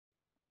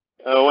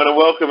I want to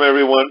welcome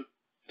everyone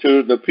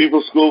to the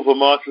People's School for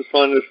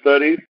Marxist-Leninist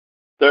Studies,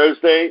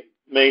 Thursday,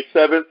 May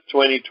 7th,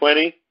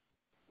 2020.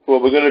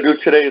 What we're going to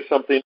do today is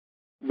something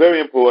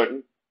very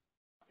important.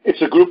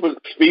 It's a group of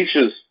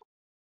speeches.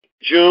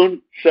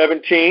 June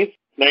 17th,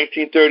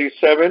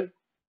 1937.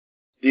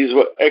 These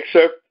were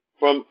excerpts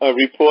from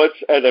reports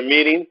at a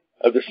meeting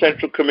of the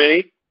Central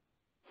Committee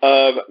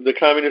of the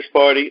Communist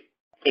Party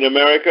in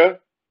America.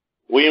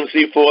 William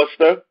Z.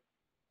 Forster,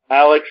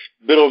 Alex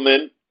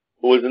Biddleman,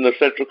 who was in the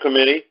Central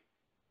Committee,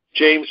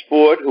 James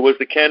Ford, who was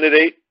the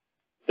candidate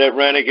that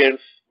ran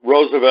against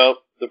Roosevelt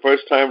the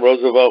first time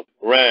Roosevelt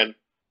ran.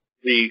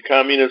 The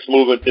communist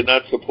movement did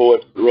not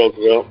support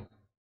Roosevelt,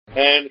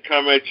 and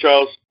Comrade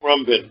Charles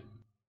Crumbin.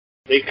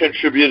 They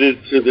contributed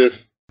to this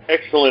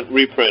excellent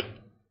reprint.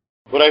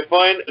 But I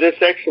find this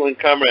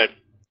excellent, comrade.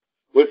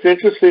 What's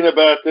interesting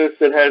about this,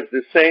 it has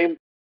the same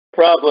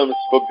problems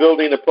for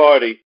building a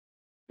party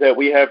that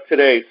we have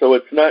today, so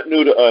it's not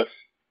new to us.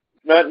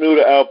 Not new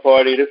to our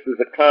party. This is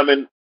a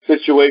common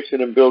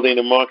situation in building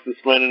a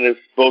Marxist-Leninist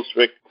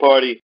Bolshevik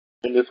party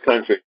in this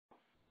country.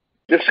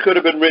 This could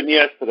have been written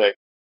yesterday.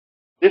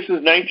 This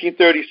is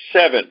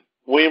 1937,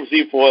 William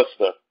Z.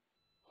 Forster,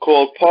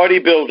 called Party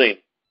Building,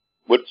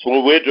 which is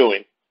what we're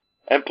doing,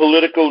 and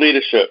Political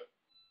Leadership.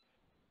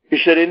 He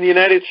said, in the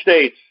United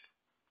States,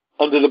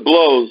 under the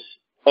blows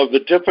of the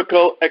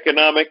difficult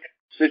economic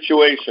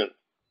situation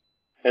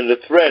and the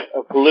threat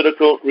of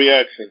political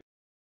reaction,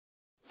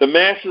 the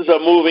masses are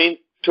moving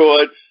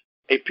towards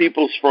a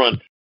people's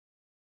front.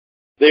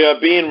 They are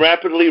being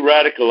rapidly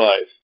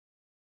radicalized.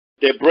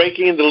 They're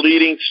breaking the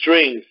leading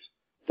strings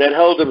that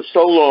held them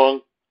so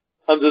long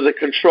under the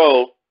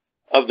control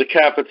of the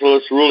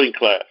capitalist ruling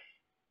class.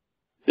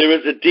 There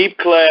is a deep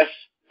class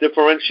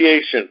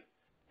differentiation,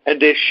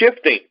 and they're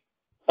shifting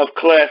of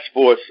class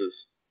forces.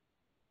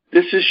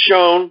 This is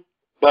shown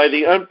by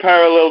the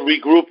unparalleled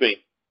regrouping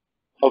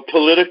of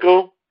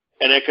political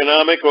and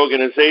economic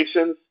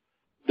organizations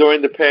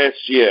during the past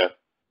year,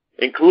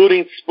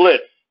 including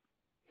splits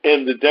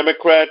in the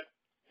Democrat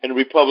and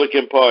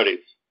Republican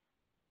parties,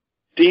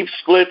 deep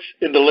splits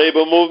in the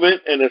labor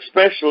movement, and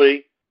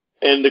especially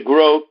in the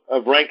growth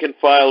of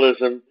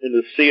rank-and-fileism in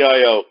the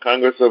CIO,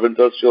 Congress of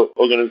Industrial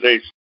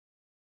Organizations.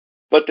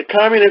 But the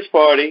Communist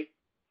Party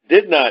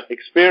did not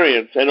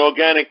experience an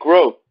organic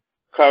growth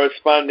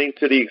corresponding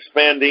to the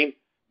expanding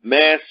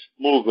mass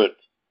movement.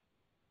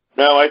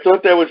 Now, I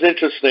thought that was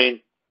interesting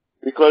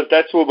because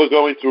that's what we're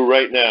going through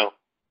right now.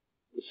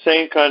 The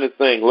same kind of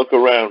thing. Look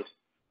around.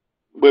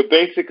 We're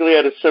basically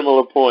at a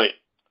similar point.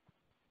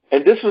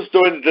 And this was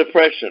during the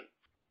Depression.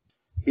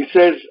 He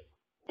says,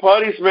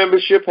 party's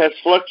membership has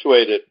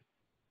fluctuated.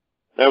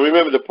 Now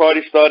remember, the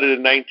party started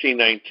in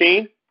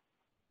 1919.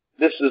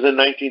 This is in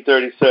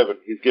 1937.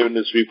 He's given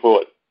this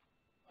report.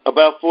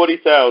 About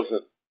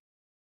 40,000.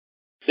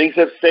 Things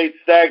have stayed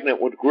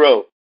stagnant with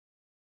growth.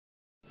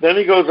 Then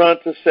he goes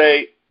on to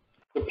say,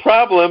 the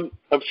problem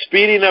of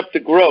speeding up the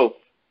growth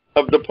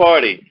of the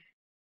party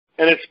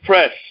and its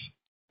press,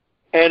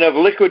 and of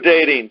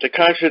liquidating the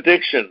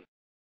contradiction.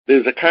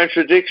 There's a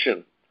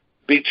contradiction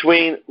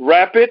between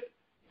rapid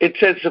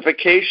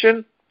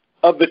intensification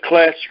of the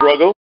class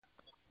struggle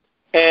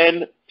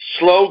and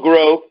slow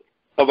growth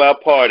of our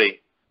party.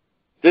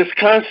 This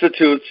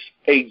constitutes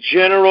a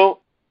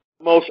general,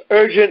 most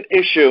urgent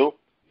issue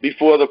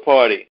before the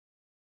party.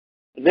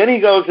 And then he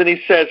goes and he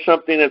says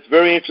something that's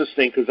very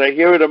interesting because I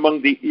hear it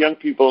among the young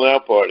people in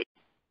our party.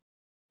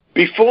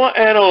 Before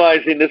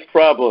analyzing this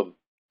problem,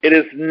 it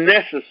is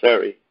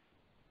necessary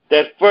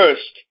that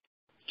first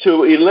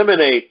to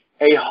eliminate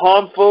a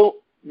harmful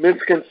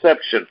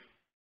misconception.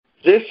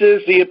 This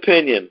is the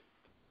opinion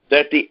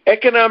that the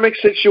economic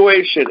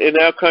situation in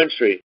our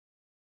country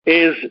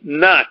is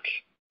not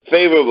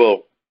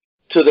favorable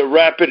to the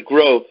rapid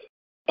growth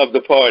of the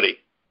party.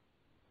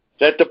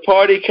 That the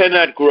party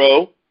cannot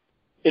grow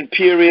in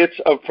periods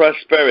of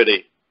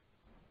prosperity,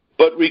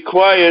 but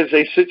requires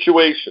a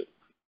situation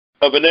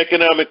of an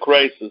economic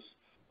crisis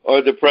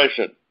or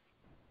depression.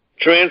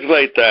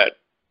 Translate that.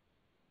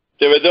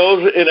 There are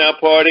those in our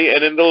party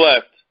and in the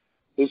left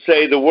who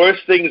say the worse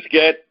things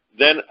get,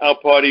 then our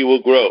party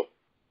will grow.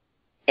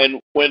 And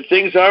when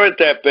things aren't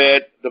that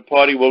bad, the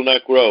party will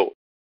not grow.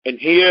 And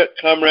here,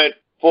 Comrade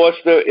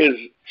Forster is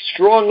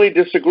strongly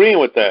disagreeing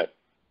with that.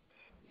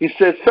 He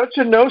says such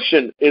a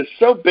notion is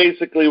so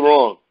basically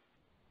wrong.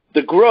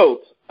 The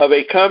growth of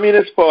a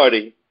communist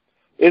party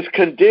is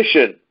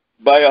conditioned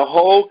by a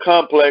whole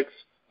complex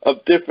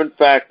of different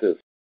factors,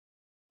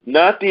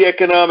 not the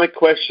economic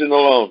question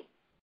alone.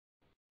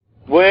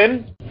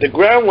 When the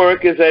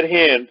groundwork is at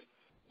hand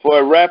for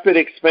a rapid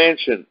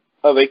expansion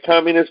of a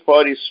communist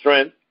party's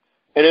strength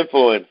and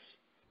influence,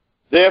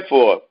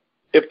 therefore,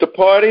 if the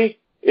party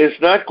is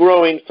not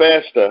growing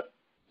faster,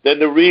 then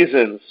the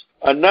reasons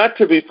are not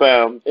to be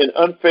found in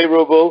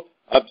unfavorable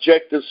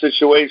objective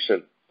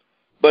situation,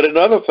 but in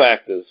other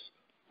factors,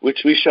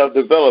 which we shall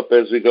develop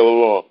as we go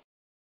along.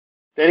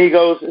 Then he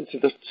goes into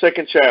the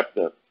second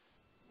chapter.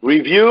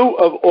 Review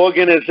of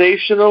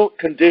organizational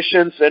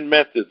conditions and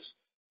methods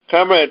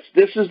Comrades,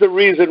 this is the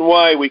reason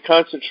why we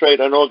concentrate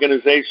on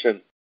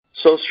organization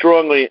so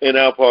strongly in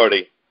our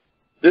party.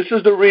 This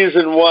is the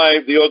reason why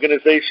the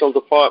organizational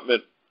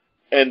department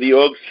and the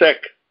org-sec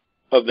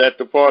of that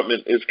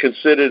department is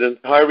considered in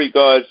high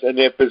regards, and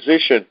their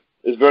position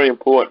is very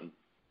important.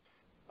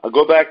 I'll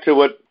go back to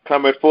what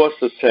Comrade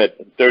Foster said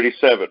in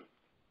 37.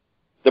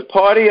 The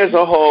party as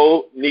a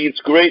whole needs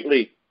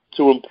greatly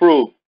to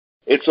improve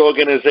its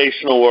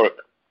organizational work.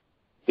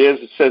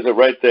 It says it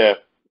right there.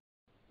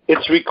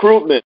 Its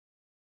recruitment,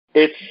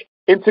 its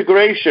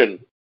integration,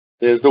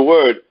 there's the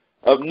word,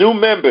 of new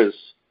members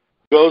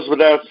goes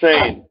without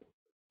saying.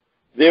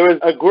 There is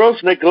a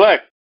gross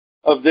neglect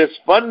of this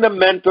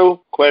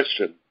fundamental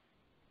question.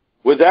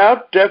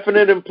 Without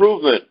definite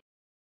improvement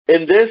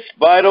in this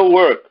vital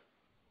work,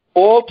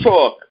 all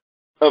talk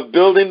of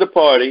building the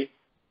party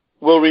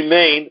will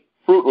remain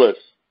fruitless.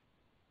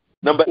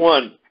 Number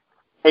one,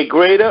 a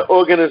greater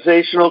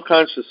organizational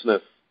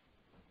consciousness.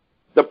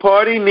 The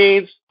party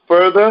needs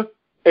further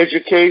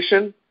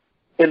education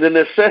in the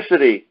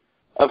necessity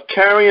of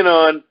carrying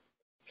on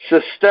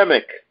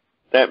systemic,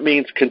 that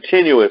means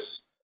continuous,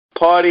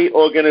 party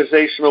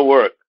organizational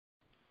work.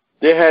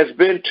 There has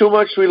been too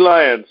much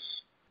reliance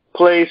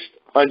placed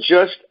on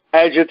just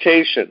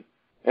agitation,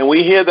 and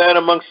we hear that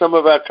among some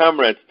of our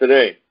comrades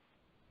today.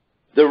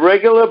 The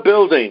regular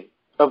building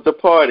of the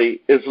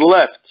party is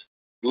left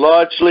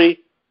largely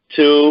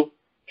to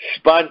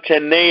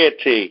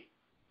spontaneity,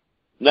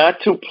 not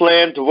to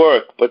planned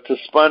work, but to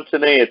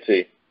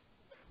spontaneity.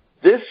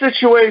 This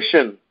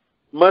situation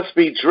must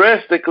be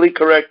drastically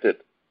corrected.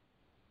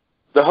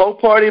 The whole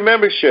party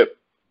membership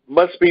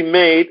must be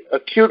made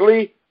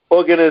acutely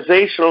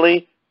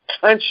organizationally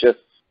conscious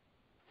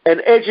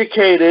and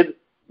educated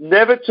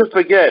never to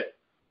forget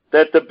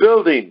that the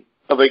building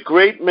of a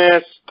great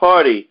mass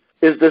party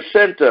is the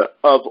center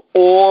of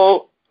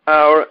all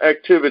our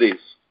activities.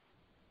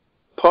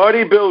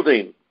 Party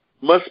building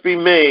must be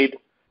made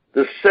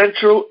the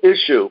central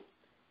issue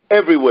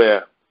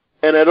everywhere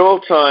and at all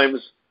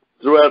times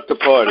throughout the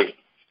party.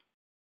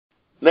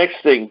 Next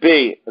thing,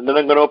 B, and then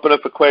I'm going to open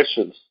up for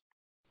questions.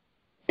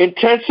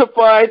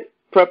 Intensified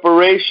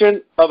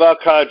preparation of our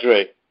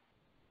cadre.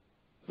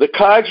 The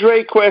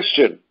cadre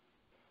question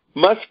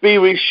must be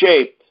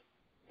reshaped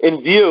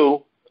in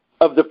view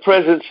of the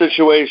present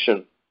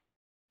situation.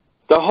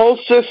 The whole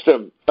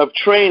system of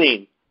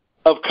training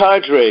of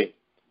cadre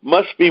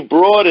must be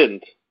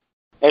broadened,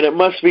 and it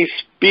must be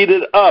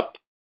speeded up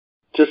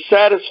to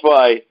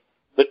satisfy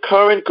the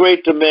current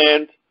great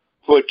demand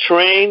for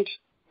trained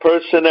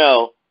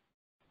personnel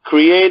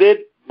created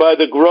by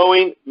the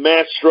growing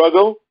mass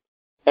struggle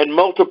and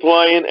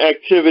multiplying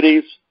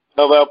activities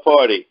of our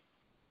party.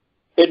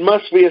 It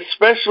must be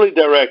especially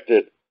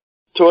directed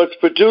towards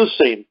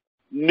producing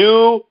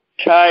new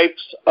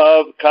types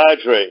of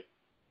cadre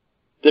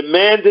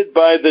demanded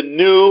by the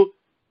new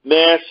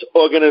mass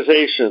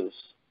organizations.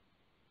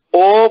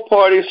 All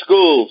party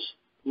schools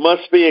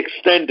must be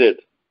extended.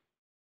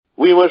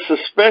 We must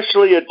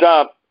especially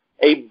adopt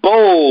a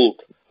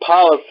bold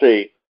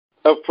policy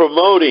of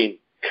promoting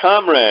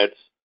comrades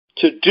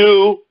to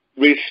do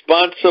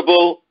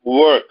responsible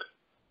work.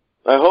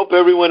 I hope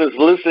everyone is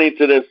listening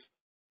to this.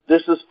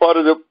 This is part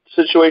of the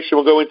situation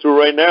we're going through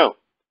right now.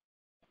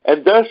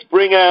 And thus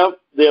bring out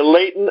their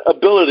latent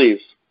abilities.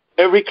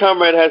 Every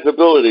comrade has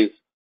abilities.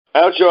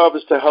 Our job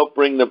is to help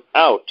bring them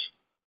out,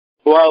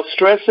 while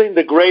stressing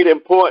the great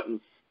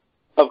importance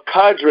of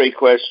cadre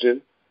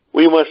question.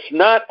 We must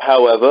not,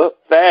 however,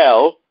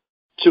 fail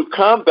to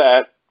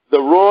combat the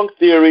wrong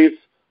theories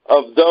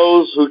of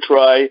those who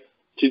try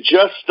to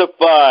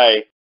justify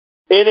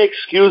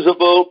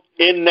inexcusable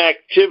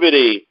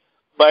inactivity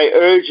by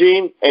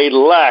urging a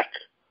lack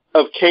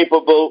of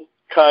capable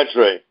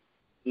cadre.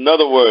 In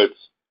other words,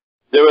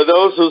 there are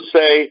those who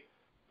say,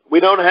 we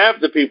don't have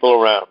the people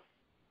around.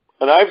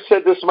 And I've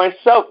said this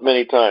myself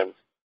many times.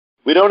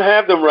 We don't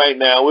have them right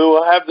now. We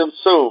will have them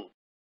soon.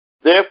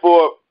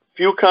 Therefore,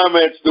 few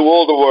comrades do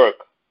all the work.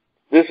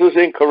 This is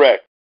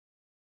incorrect.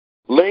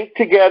 Link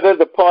together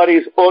the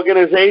party's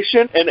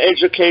organization and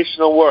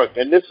educational work.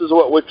 And this is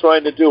what we're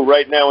trying to do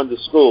right now in the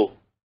school.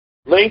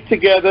 Link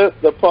together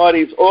the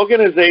party's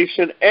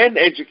organization and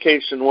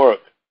education work.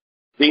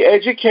 The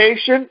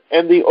education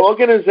and the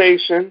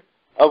organization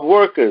of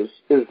workers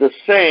is the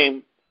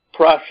same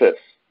process,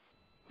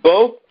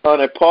 both on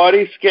a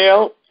party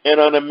scale and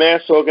on a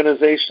mass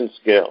organization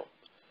scale.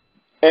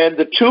 And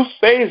the two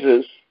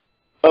phases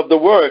of the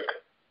work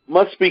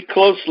must be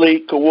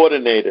closely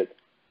coordinated.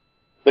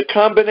 The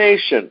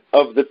combination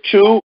of the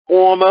two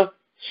former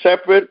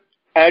separate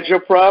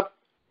agitprop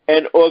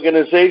and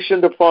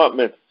organization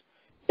departments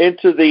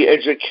into the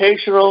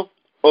educational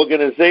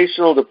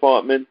organizational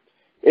department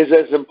is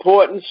an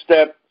important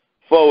step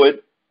forward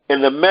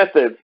in the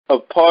methods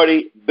of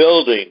party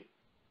building,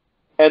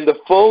 and the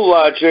full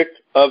logic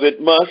of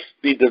it must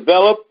be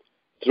developed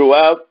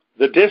throughout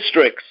the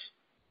districts,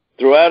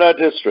 throughout our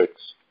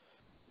districts.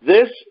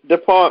 This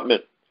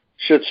department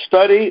should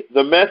study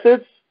the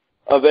methods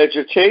of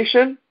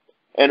agitation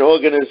and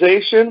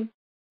organization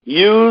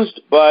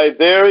used by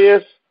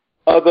various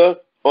other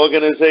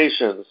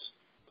organizations.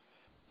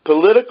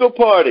 Political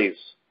parties,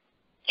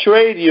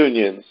 trade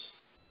unions,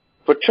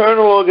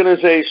 fraternal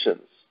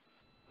organizations.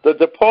 The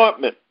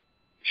department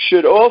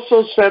should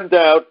also send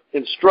out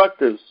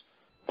instructors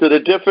to the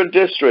different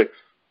districts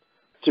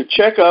to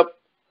check up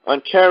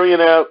on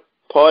carrying out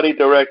party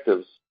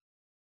directives.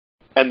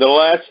 And the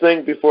last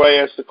thing before I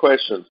ask the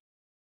questions,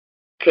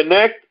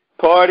 connect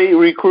party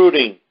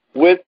recruiting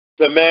with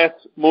the mass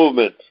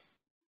movement.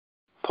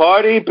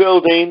 Party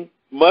building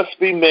must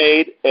be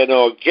made an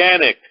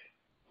organic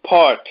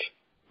part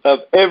of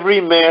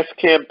every mass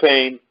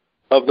campaign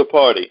of the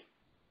party.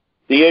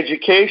 The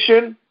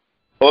education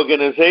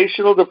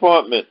organizational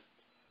department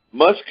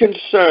must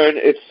concern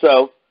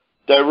itself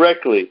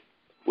directly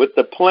with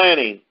the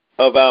planning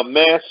of our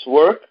mass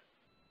work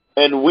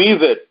and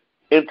weave it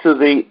into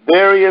the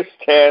various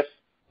tasks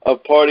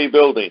of party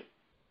building.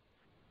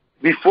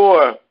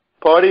 Before,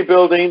 party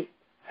building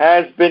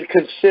has been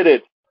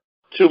considered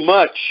too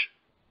much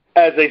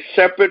as a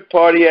separate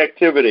party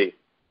activity,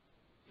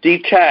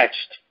 detached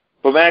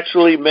from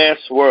actually mass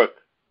work.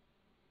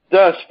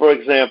 Thus, for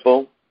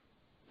example,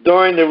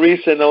 during the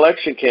recent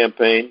election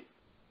campaign,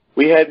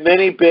 we had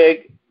many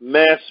big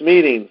mass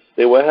meetings.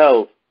 They were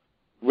held.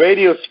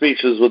 Radio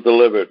speeches were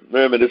delivered.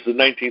 Remember, this is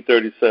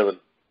 1937.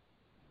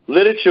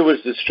 Literature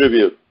was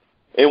distributed,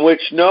 in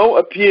which no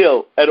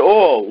appeal at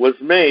all was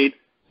made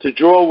to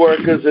draw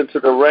workers into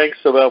the ranks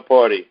of our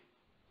party.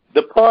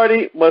 The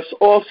party must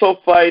also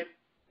fight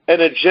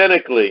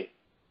energetically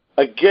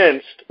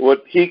against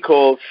what he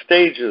calls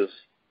stages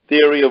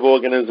theory of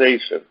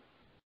organization,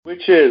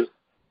 which is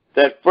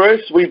that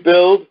first we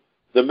build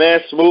the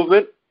mass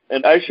movement,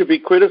 and I should be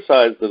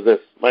criticized of this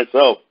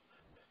myself,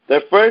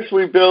 that first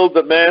we build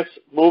the mass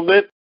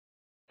movement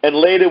and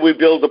later we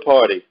build the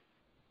party.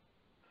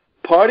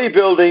 Party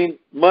building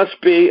must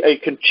be a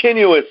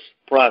continuous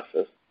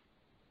process,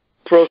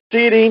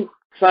 proceeding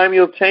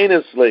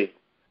simultaneously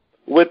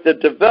with the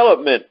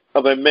development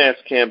of a mass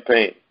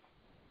campaign,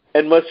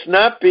 and must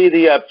not be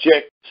the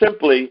object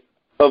simply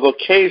of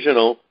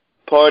occasional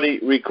party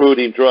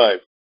recruiting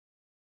drives.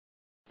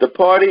 The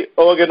Party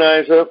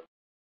Organizer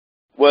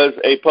was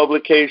a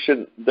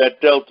publication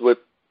that dealt with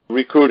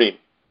recruiting.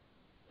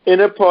 In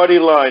a party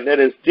line that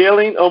is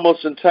dealing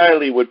almost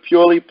entirely with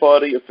purely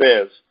party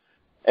affairs,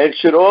 and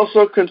should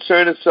also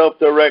concern itself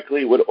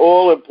directly with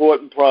all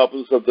important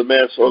problems of the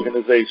mass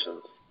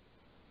organizations,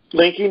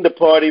 linking the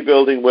party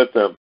building with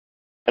them.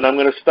 And I'm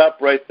going to stop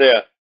right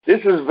there.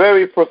 This is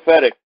very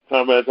prophetic,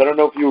 comrades. I don't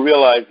know if you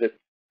realize it.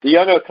 The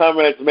younger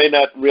comrades may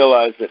not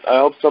realize it. I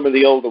hope some of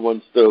the older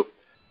ones do.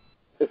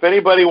 If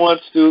anybody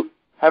wants to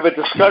have a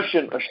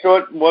discussion, a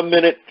short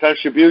 1-minute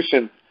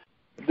contribution,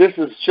 this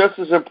is just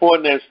as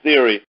important as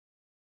theory.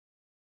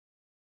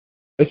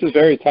 This is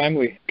very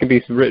timely. It can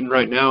be written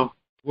right now.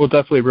 We'll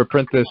definitely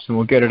reprint this and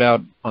we'll get it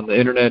out on the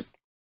internet.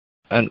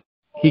 And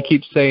he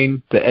keeps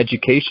saying the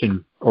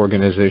education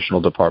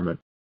organizational department.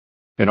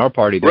 In our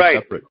party,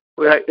 they're separate.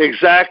 Right,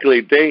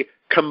 exactly. They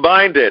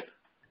combined it.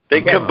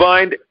 They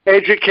combined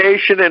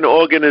education and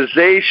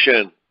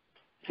organization.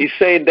 He's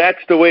saying that's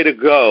the way to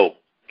go.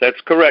 That's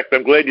correct.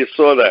 I'm glad you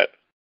saw that.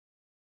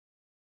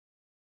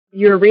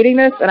 You're reading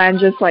this, and I'm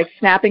just like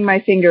snapping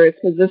my fingers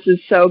because this is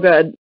so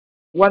good.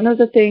 One of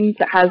the things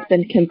that has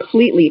been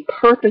completely,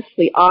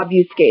 purposely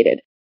obfuscated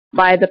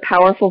by the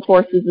powerful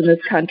forces in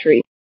this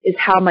country is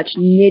how much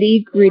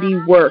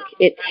nitty-gritty work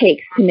it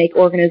takes to make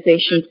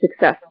organizations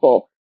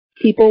successful.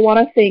 People want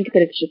to think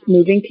that it's just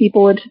moving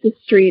people into the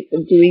streets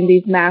and doing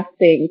these mass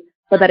things,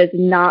 but that is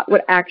not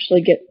what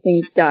actually gets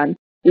things done.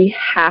 We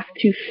have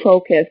to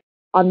focus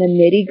on the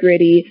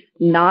nitty-gritty,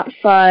 not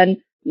fun,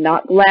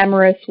 not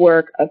glamorous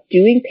work of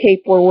doing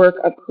paperwork,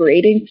 of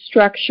creating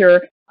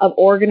structure, of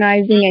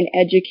organizing and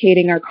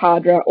educating our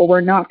cadre, or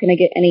we're not going to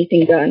get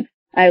anything done.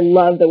 I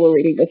love that we're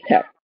reading this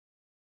text.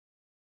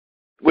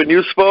 When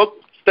you spoke,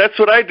 that's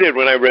what I did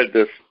when I read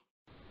this.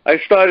 I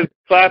started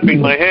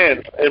clapping my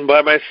hands, and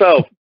by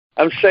myself.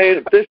 I'm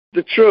saying this is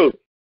the truth,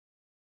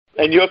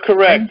 and you're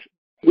correct.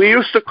 We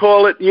used to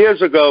call it,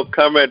 years ago,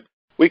 comrade,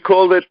 we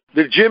called it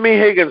the Jimmy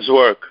Higgins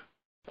work,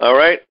 all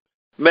right?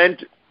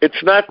 Meant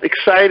it's not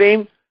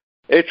exciting,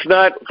 it's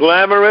not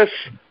glamorous,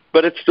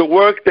 but it's the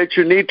work that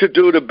you need to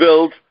do to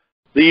build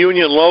the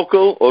union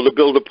local, or to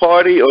build a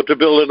party, or to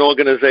build an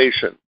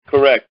organization.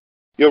 Correct.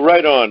 You're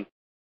right on.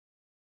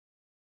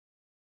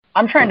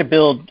 I'm trying to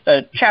build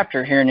a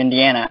chapter here in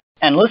Indiana,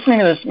 and listening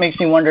to this makes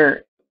me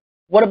wonder,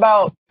 what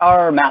about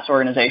our mass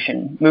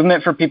organization,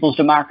 Movement for People's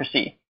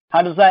Democracy?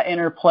 How does that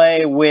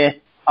interplay with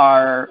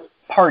our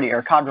party,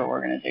 our cadre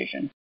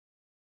organization?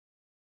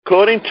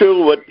 According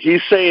to what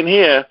he's saying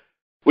here,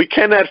 we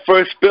cannot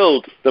first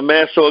build the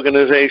mass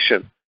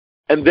organization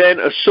and then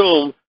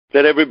assume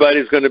that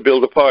everybody's going to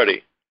build a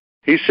party.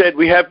 He said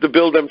we have to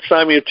build them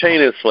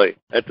simultaneously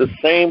at the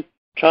same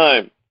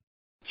time.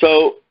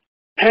 So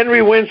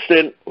Henry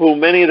Winston, who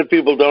many of the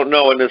people don't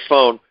know on this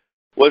phone,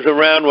 was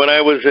around when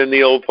I was in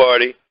the old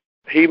party.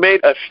 He made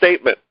a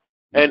statement,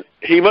 and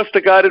he must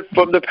have got it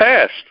from the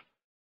past,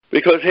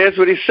 because here's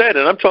what he said,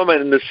 and I'm talking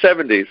about in the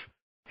 70s.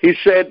 He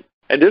said,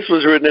 and this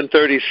was written in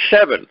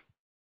 37.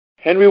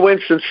 Henry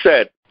Winston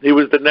said, he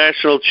was the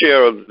national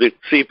chair of the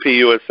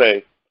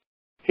CPUSA.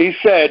 He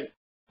said,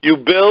 you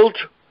build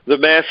the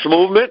mass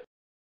movement.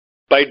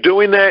 By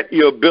doing that,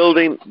 you're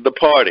building the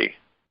party,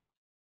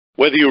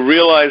 whether you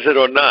realize it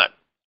or not.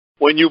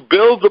 When you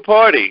build the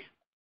party,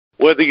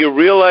 whether you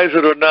realize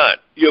it or not,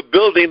 you're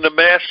building the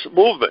mass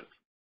movement.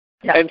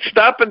 Yeah. And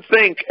stop and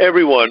think,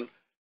 everyone,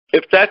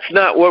 if that's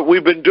not what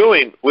we've been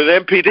doing with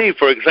MPD,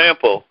 for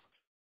example.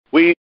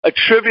 We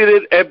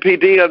attributed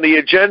MPD on the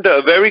agenda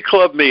of every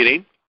club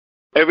meeting,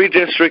 every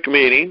district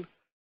meeting.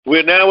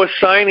 We're now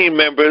assigning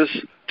members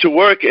to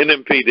work in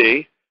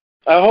MPD.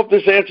 I hope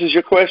this answers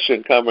your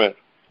question, comrade.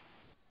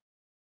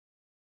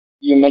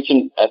 You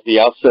mentioned at the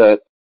outset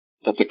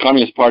that the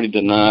Communist Party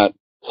did not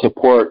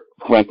support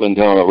Franklin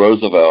Delano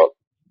Roosevelt.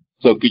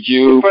 So could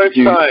you...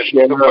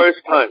 The first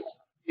time.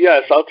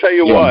 Yes, I'll tell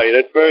you why.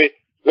 That's very,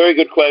 very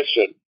good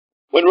question.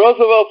 When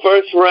Roosevelt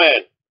first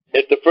ran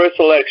at the first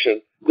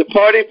election, the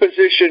party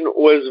position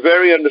was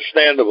very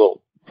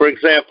understandable. For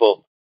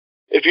example,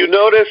 if you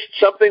noticed,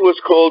 something was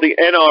called the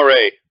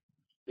NRA,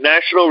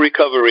 National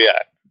Recovery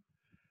Act.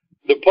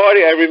 The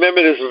party, I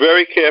remember this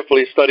very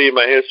carefully studying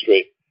my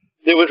history.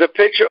 There was a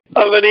picture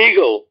of an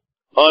eagle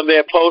on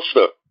their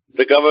poster,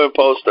 the government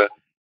poster.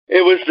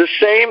 It was the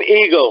same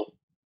eagle.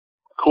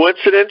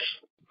 Coincidence?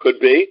 Could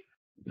be.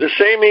 The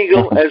same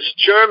eagle as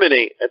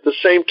Germany at the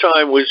same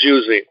time was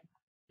using.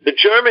 The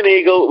German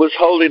eagle was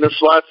holding a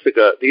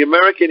swastika. The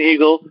American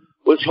eagle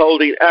was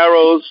holding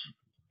arrows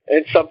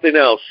and something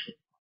else.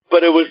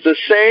 But it was the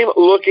same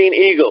looking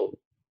eagle.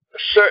 A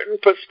certain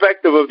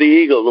perspective of the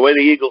eagle, the way the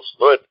eagle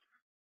stood.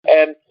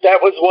 And that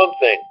was one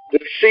thing. The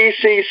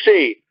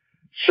CCC,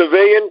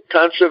 Civilian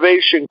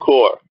Conservation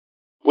Corps,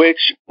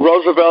 which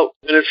Roosevelt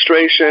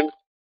administration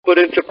put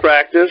into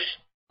practice,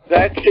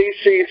 that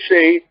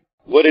CCC,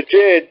 what it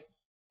did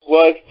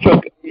was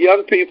took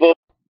young people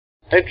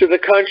into the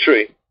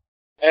country.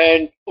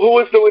 And who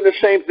was doing the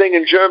same thing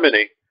in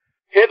Germany?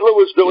 Hitler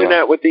was doing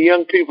that with the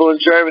young people in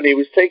Germany. He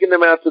was taking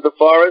them out to the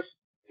forest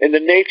in the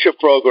nature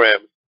program.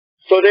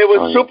 So there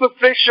was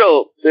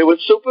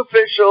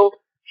superficial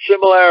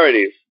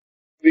similarities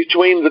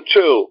between the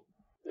two.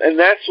 And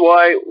that's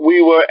why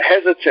we were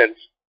hesitant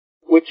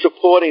with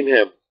supporting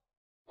him.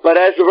 But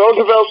as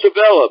Roosevelt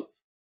developed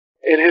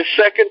in his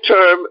second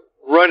term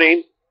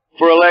running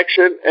for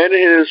election and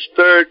in his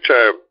third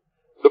term,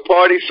 the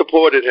party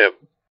supported him.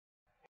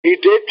 He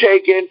did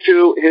take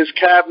into his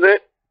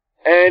cabinet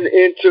and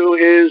into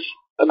his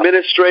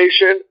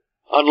administration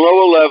on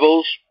lower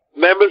levels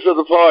members of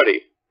the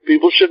party.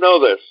 People should know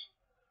this.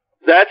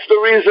 That's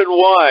the reason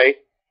why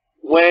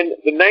when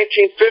the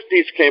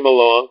 1950s came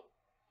along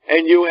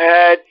and you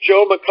had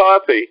Joe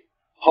McCarthy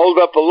hold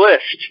up a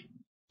list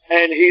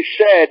and he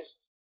said,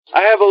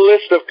 I have a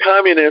list of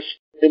communists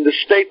in the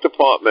State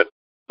Department.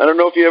 I don't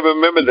know if you ever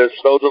remember this.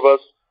 Those of us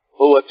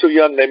who are too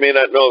young, they may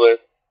not know this.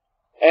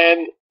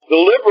 And the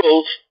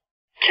liberals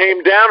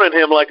came down on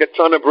him like a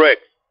ton of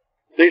bricks.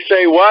 They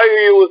say, why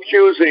are you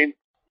accusing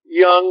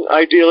young,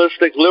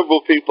 idealistic,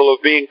 liberal people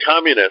of being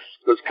communists?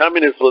 Because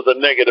communism was a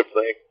negative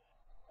thing.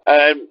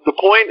 And the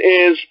point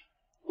is,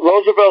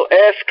 Roosevelt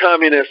asked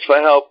communists for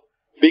help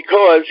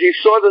because he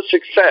saw the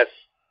success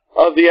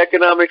of the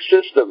economic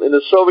system in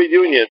the Soviet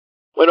Union,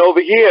 when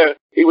over here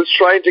he was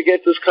trying to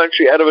get this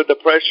country out of a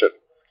depression.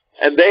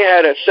 And they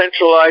had a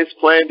centralized,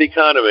 planned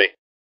economy.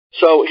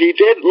 So he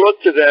did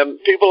look to them.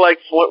 People like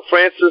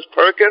Frances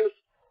Perkins,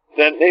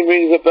 that name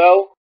rings a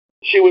bell.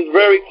 She was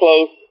very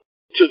close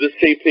to the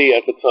CP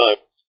at the time.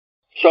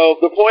 So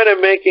the point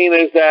I'm making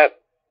is that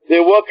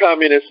there were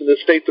communists in the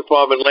State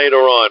Department later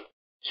on.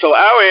 So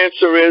our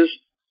answer is,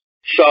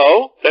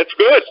 so, that's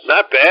good.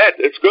 Not bad.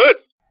 It's good.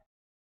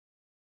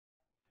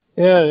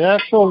 Yeah, the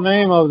actual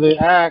name of the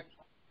act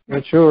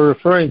that you were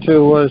referring to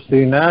was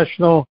the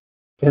National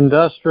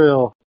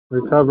Industrial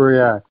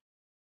Recovery Act.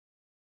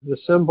 The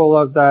symbol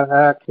of that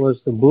act was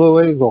the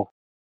Blue Eagle.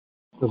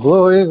 The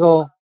Blue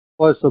Eagle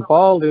was the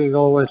bald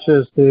eagle, which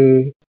is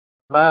the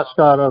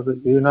mascot of the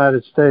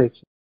United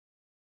States,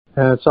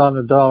 and it's on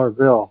the dollar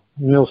bill.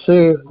 And you'll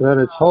see that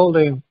it's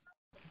holding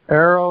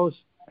arrows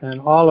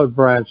and olive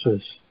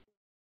branches.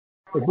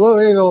 The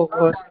Blue Eagle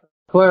was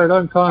declared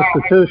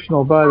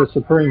unconstitutional by the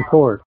Supreme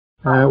Court,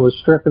 and it was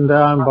stricken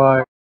down by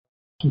the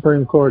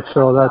Supreme Court,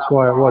 so that's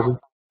why it wasn't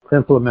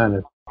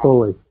implemented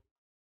fully.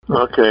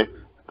 Okay.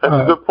 That's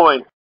a good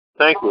point.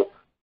 Thank you.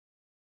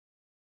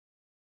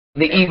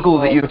 The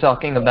eagle that you were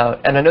talking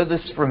about, and I know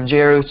this from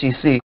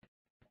JROTC,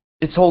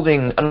 it's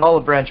holding an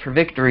olive branch for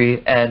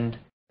victory and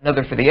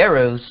another for the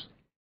arrows.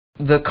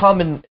 The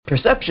common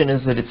perception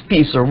is that it's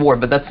peace or war,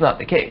 but that's not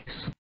the case.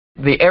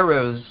 The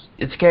arrows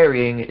it's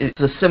carrying is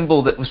a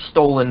symbol that was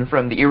stolen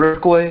from the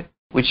Iroquois,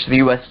 which the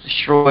U.S.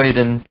 destroyed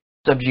and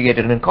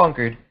subjugated and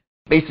conquered.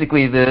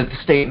 Basically, the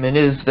statement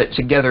is that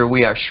together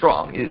we are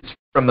strong. It's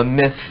from a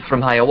myth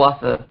from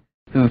Hiawatha,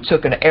 who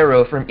took an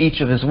arrow from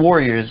each of his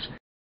warriors,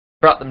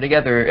 brought them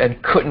together,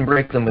 and couldn't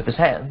break them with his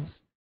hands.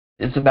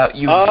 It's about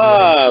you.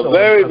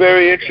 Very,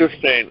 very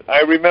interesting.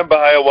 I remember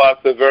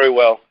Hiawatha very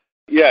well.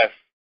 Yes.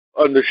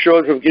 on the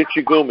shores of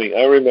Gitchigumi.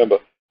 I remember.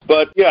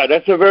 But, yeah,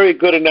 that's a very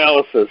good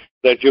analysis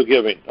that you're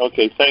giving.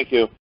 Okay, thank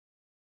you.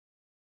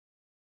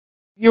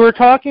 You were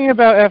talking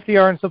about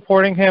FDR and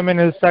supporting him in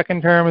his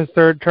second term, his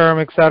third term,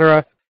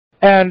 etc.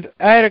 And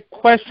I had a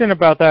question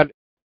about that.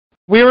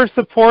 We were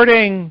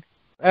supporting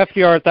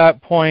FDR at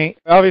that point,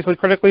 obviously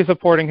critically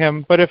supporting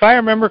him. But if I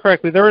remember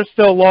correctly, there were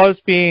still laws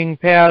being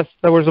passed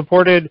that were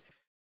supported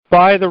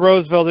by the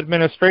Roosevelt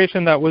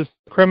administration that was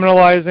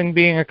criminalizing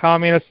being a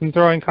communist and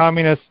throwing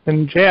communists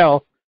in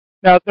jail.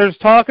 Now, there's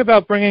talk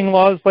about bringing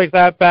laws like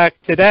that back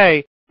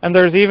today, and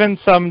there's even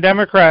some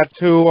Democrats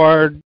who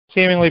are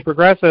seemingly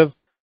progressive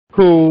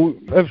who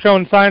have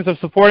shown signs of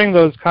supporting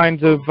those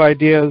kinds of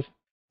ideas.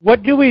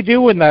 What do we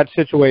do in that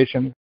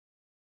situation?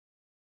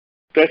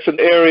 That's an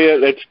area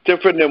that's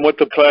different than what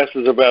the class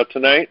is about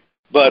tonight,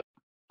 but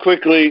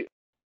quickly,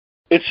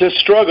 it's a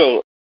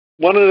struggle.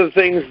 One of the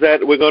things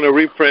that we're going to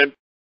reprint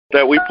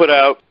that we put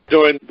out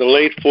during the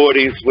late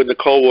 40s when the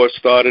Cold War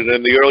started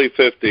and the early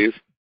 50s,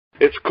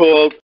 it's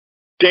called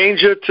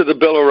Danger to the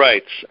Bill of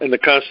Rights and the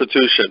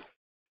Constitution.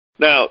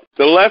 Now,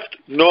 the left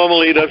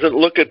normally doesn't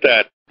look at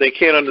that. They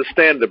can't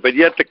understand it, but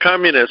yet the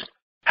communists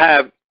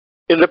have,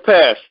 in the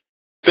past,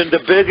 been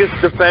the biggest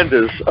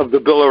defenders of the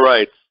Bill of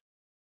Rights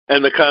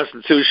and the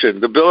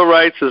Constitution. The Bill of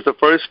Rights is the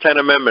first 10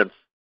 amendments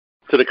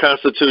to the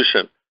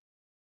Constitution,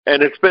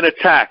 and it's been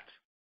attacked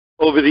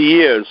over the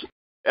years.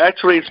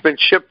 Actually, it's been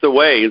chipped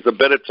away, is a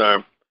better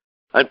term,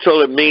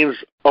 until it means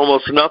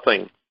almost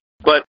nothing.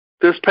 But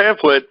this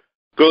pamphlet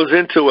goes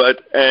into it,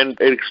 and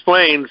it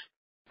explains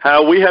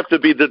how we have to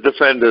be the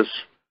defenders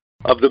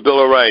of the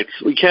Bill of Rights.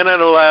 We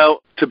cannot allow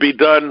to be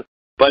done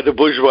by the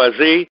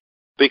bourgeoisie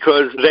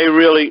because they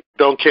really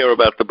don't care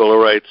about the Bill of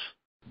Rights.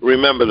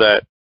 Remember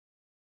that.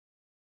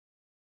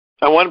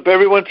 I want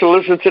everyone to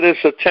listen to this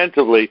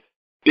attentively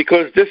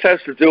because this has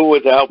to do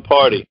with our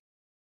party.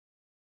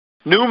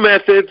 New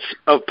methods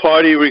of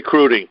party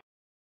recruiting.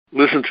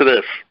 Listen to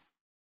this.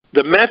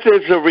 The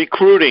methods of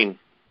recruiting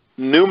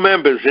new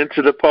members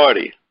into the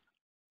party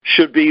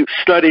should be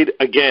studied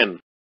again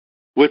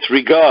with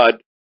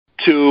regard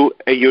to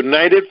a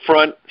united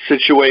front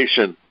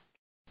situation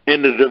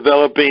in the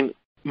developing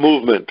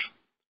movement.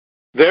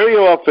 Very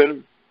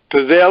often,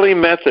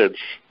 prevailing methods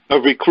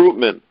of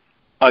recruitment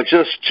are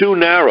just too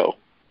narrow,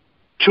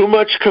 too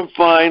much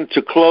confined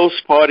to close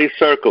party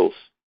circles.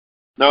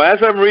 Now, as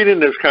I'm reading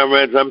this,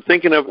 comrades, I'm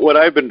thinking of what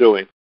I've been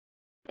doing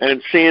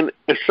and seeing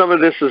if some of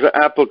this is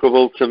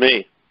applicable to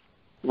me.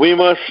 We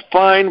must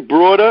find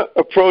broader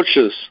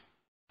approaches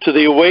to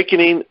the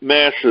awakening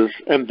masses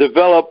and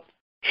develop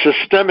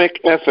systemic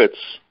efforts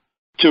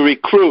to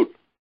recruit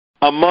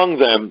among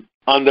them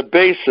on the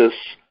basis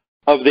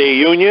of their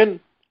union,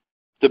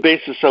 the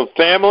basis of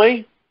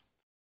family,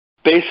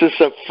 basis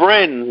of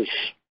friends,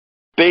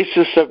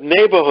 basis of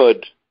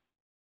neighborhood,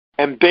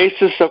 and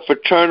basis of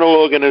fraternal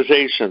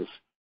organizations.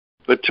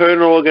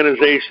 Fraternal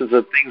organizations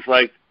are things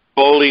like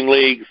bowling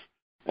leagues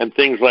and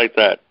things like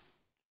that.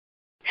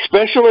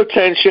 Special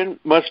attention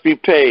must be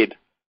paid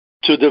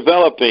to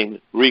developing,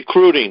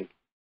 recruiting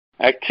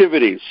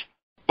activities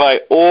by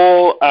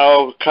all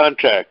our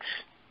contacts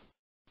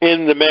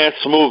in the mass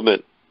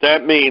movement.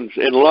 That means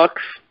in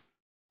Lux,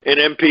 in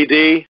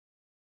MPD,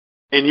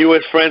 in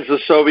U.S. Friends of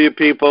Soviet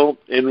People,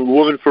 in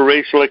Women for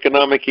Racial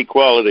Economic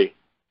Equality.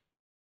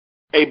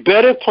 A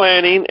better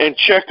planning and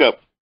checkup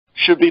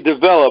should be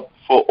developed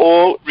for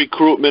all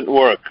recruitment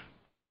work.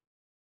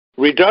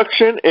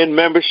 Reduction in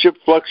membership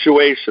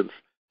fluctuations.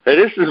 Now,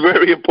 this is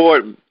very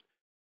important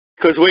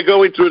because we're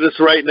going through this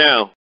right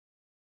now.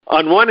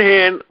 On one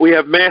hand, we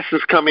have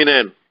masses coming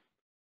in.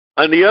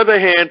 On the other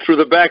hand, through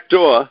the back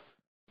door,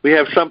 we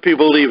have some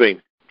people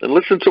leaving. And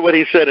listen to what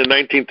he said in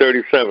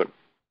 1937.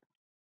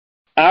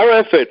 Our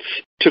efforts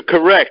to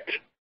correct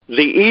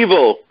the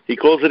evil, he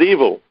calls it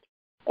evil,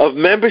 of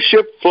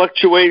membership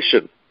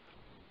fluctuation,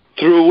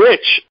 through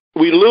which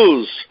we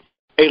lose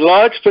a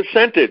large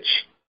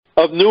percentage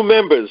of new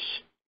members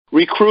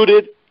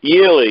recruited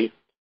yearly,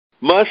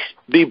 must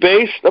be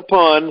based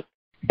upon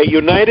a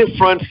united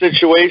front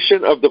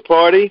situation of the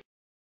party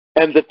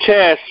and the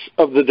tasks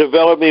of the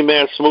developing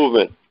mass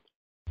movement.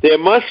 There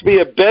must be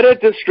a better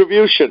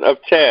distribution of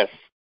tasks.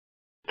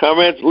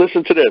 Comrades,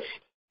 listen to this.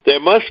 There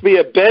must be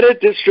a better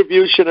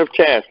distribution of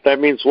tasks, that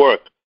means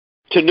work,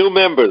 to new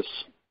members.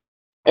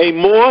 A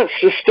more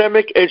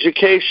systemic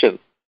education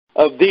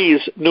of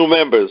these new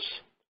members.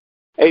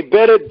 A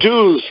better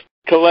dues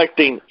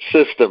collecting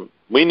system.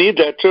 We need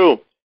that too.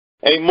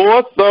 A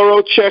more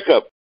thorough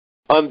checkup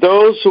on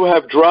those who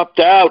have dropped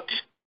out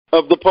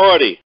of the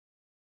party.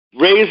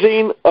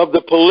 Raising of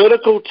the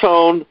political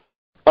tone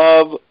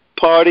of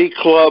party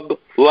club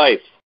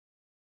life.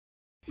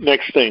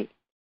 Next thing.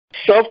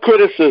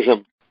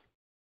 Self-criticism,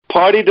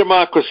 party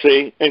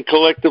democracy, and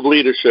collective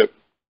leadership.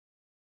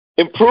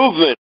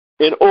 Improvement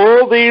in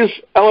all these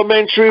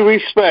elementary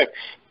respects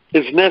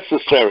is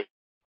necessary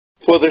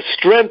for the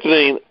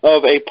strengthening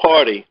of a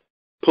party,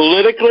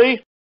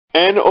 politically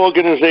and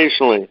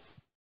organizationally.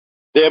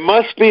 There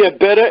must be a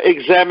better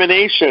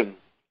examination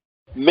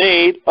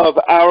made of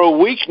our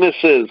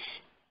weaknesses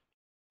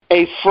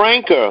a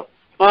franker,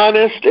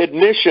 honest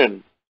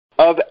admission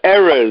of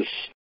errors.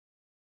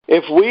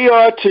 If we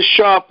are to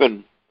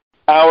sharpen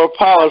our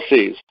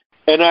policies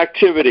and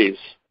activities,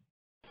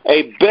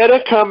 a better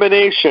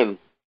combination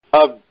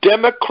of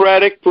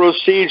democratic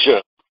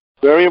procedure,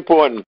 very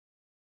important,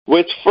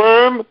 with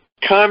firm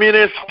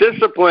communist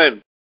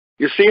discipline.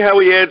 You see how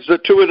he adds the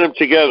two of them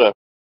together.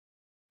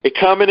 A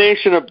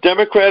combination of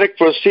democratic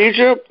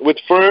procedure with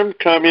firm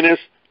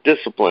communist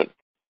discipline.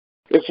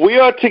 If we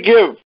are to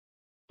give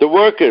the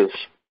workers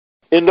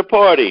in the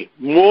party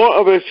more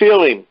of a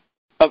feeling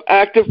of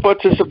active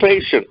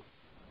participation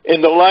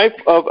in the life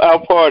of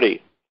our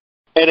party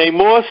and a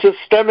more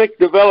systemic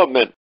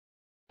development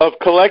of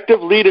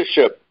collective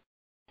leadership,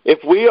 if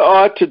we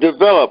are to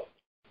develop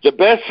the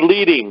best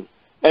leading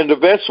and the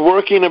best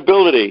working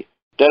ability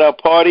that our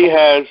party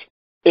has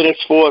in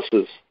its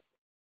forces,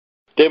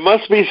 there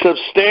must be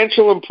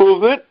substantial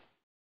improvement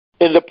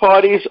in the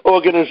party's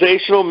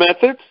organizational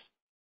methods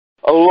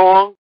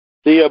along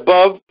the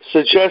above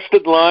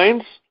suggested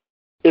lines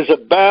is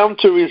bound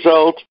to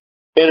result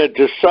in a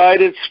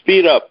decided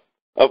speed up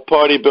of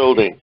party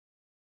building.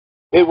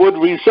 It would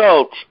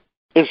result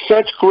in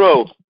such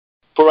growth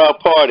for our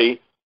party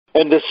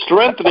and the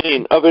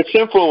strengthening of its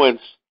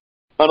influence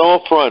on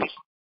all fronts.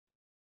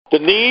 The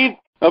need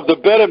of the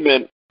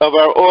betterment of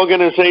our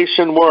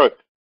organization work,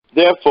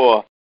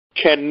 therefore,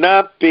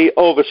 cannot be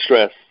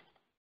overstressed.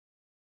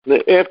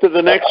 After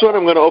the next one,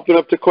 I'm going to open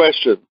up to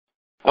questions.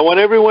 I want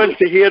everyone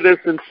to hear this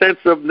in sense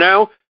of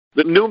now,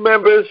 the new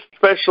members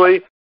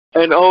especially,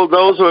 and all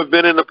those who have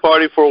been in the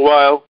party for a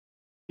while,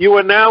 you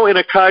are now in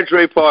a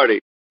cadre party,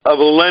 of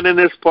a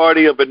Leninist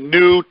party of a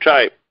new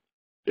type.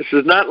 This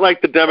is not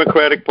like the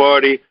Democratic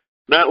Party,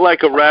 not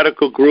like a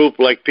radical group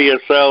like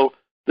PSL.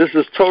 This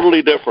is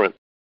totally different.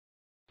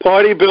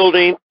 Party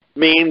building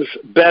means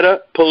better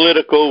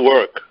political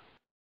work.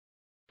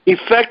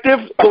 Effective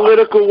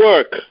political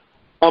work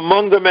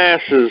among the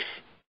masses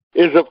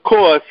is, of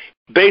course,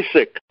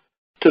 basic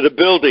to the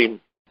building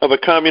of a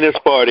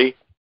communist party.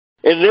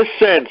 In this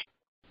sense,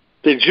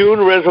 the June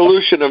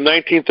resolution of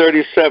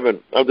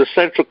 1937 of the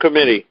Central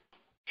Committee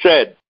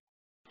said,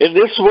 in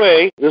this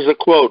way, there's a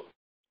quote,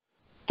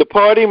 the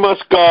party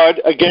must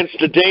guard against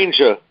the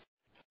danger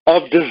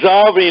of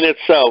dissolving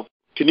itself.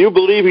 Can you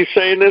believe he's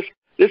saying this?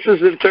 This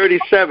is in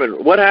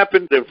 37. What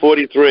happened in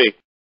 43?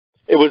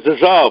 It was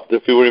dissolved,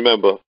 if you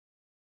remember.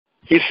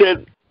 He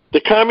said,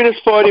 the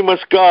Communist Party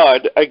must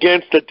guard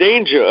against the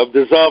danger of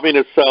dissolving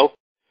itself,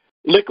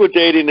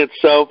 liquidating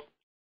itself,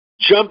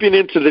 jumping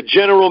into the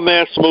general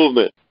mass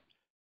movement,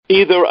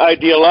 either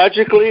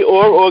ideologically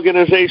or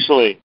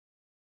organizationally.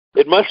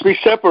 It must be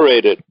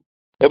separated.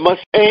 It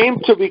must aim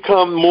to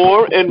become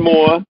more and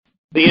more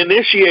the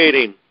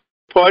initiating.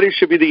 Party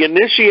should be the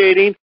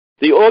initiating,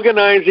 the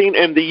organizing,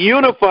 and the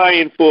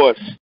unifying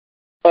force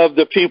of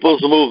the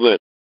people's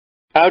movement.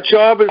 Our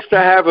job is to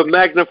have a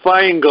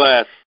magnifying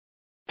glass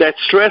that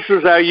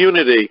stresses our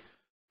unity,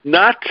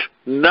 not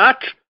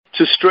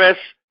to stress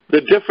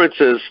the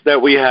differences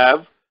that we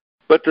have,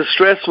 but to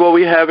stress what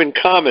we have in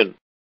common.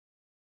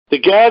 The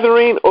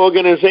gathering,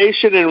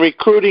 organization, and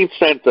recruiting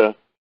center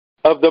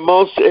of the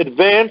most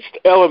advanced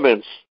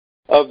elements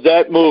of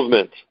that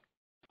movement.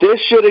 This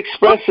should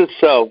express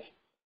itself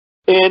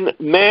in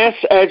mass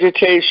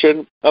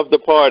agitation of the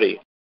party,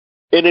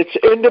 in its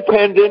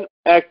independent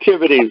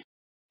activities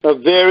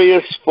of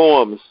various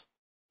forms,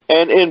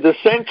 and in the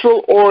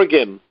central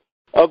organ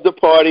of the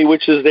party,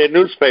 which is their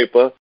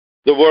newspaper,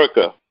 The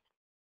Worker.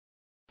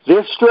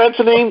 This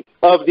strengthening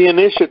of the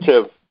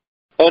initiative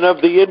and of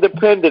the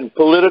independent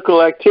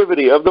political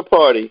activity of the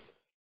party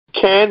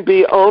can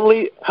be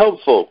only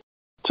helpful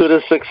to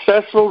the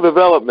successful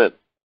development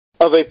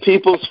of a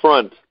people's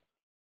front,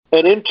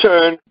 and in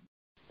turn,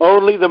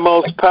 only the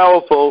most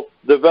powerful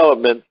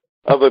development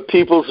of a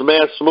people's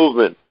mass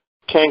movement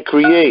can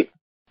create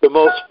the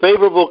most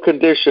favorable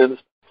conditions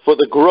for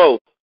the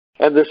growth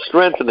and the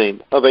strengthening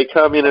of a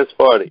communist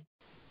party.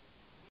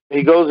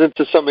 He goes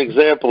into some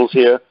examples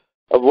here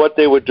of what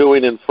they were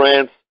doing in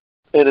France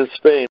and in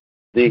Spain,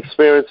 the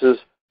experiences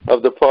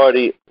of the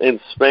party in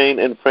Spain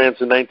and France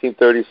in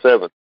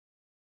 1937.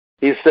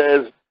 He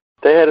says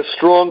they had a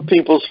strong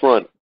people's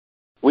front.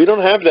 We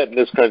don't have that in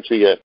this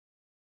country yet.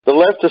 The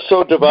left is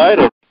so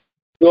divided.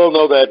 You all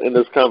know that in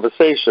this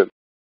conversation.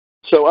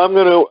 So I'm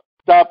going to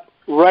stop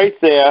right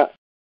there.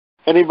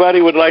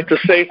 Anybody would like to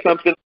say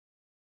something?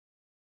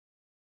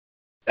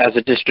 As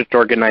a district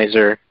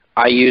organizer,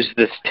 I use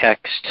this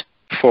text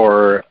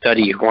for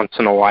study once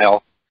in a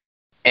while.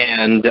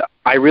 And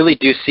I really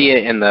do see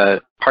it in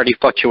the party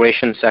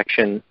fluctuation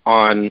section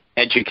on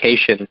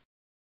education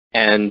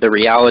and the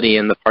reality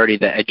in the party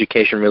that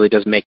education really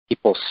does make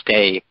people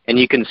stay. And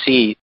you can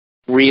see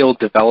real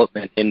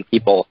development in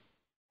people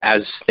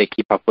as they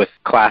keep up with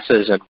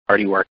classes and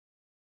party work.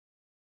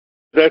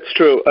 That's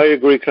true. I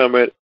agree,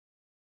 comrade.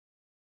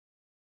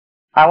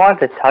 I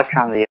wanted to touch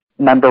on the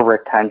member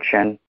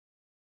retention.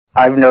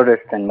 I've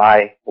noticed in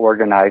my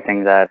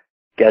organizing that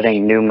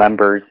getting new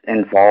members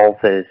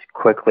involved as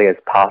quickly as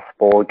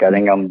possible,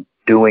 getting them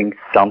doing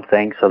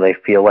something so they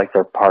feel like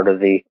they're part of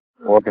the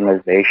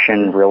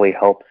organization really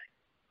helps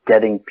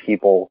getting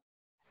people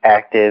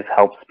active,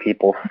 helps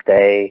people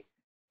stay,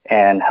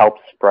 and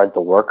helps spread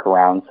the work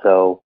around.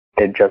 So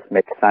it just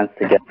makes sense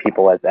to get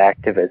people as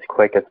active as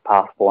quick as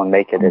possible and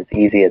make it as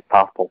easy as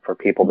possible for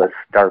people to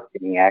start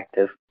being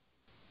active.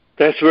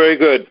 That's very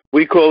good.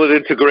 We call it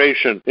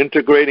integration,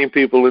 integrating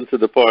people into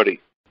the party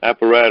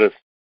apparatus.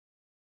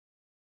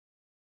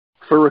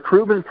 For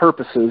recruitment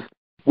purposes,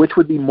 which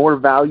would be more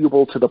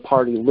valuable to the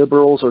party,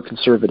 liberals or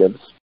conservatives?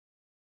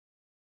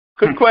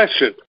 Good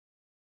question.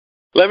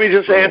 Let me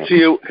just answer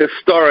you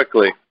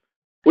historically.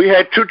 We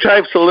had two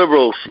types of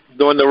liberals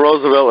during the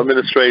Roosevelt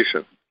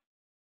administration.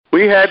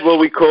 We had what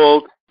we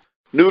called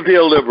New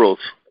Deal liberals.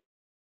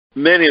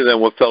 Many of them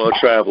were fellow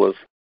travelers.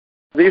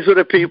 These were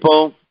the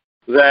people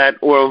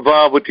that were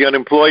involved with the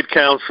unemployed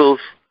councils.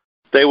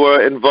 They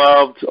were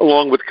involved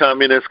along with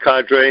communist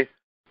cadre.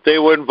 They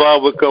were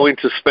involved with going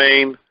to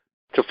Spain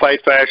to fight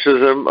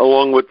fascism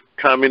along with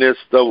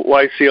communists, the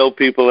YCL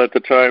people at the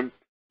time.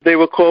 They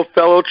were called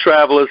fellow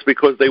travelers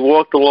because they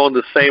walked along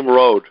the same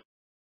road,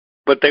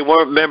 but they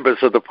weren't members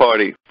of the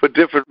party for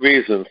different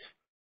reasons.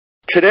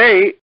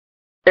 Today,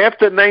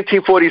 after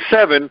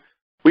 1947,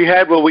 we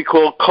had what we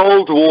call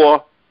Cold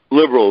War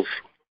liberals.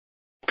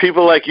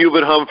 People like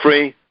Hubert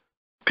Humphrey,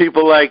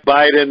 people like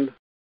Biden.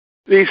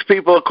 These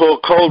people are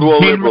called Cold War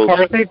liberals. Gene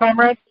McCarthy,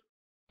 comrade?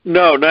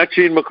 No, not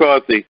Gene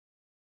McCarthy.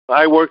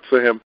 I worked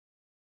for him.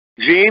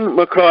 Gene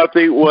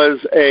McCarthy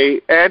was an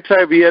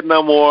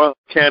anti-Vietnam War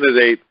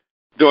candidate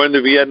during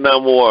the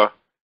Vietnam War.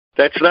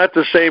 That's not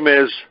the same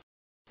as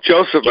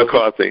Joseph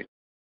McCarthy.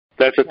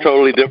 That's a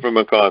totally different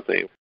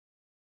McCarthy.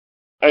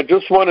 I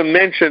just want to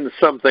mention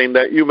something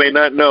that you may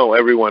not know,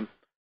 everyone.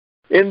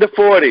 In the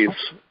 40s,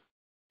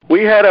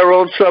 we had our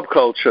own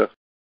subculture.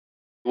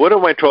 What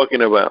am I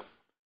talking about?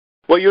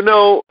 Well, you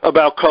know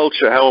about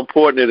culture, how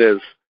important it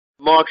is.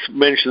 Marx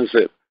mentions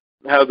it,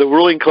 how the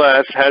ruling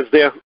class has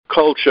their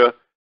culture,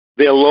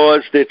 their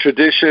laws, their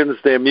traditions,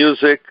 their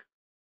music,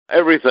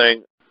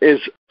 everything is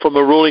from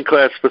a ruling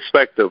class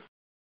perspective.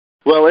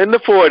 Well, in the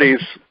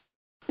 40s,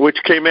 which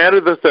came out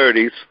of the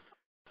 30s,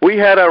 we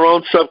had our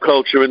own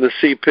subculture in the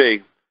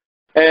CP.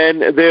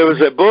 And there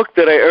was a book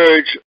that I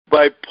urge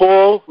by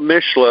Paul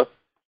Mishler.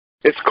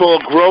 It's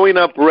called Growing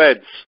Up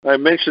Reds. I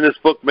mentioned this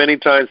book many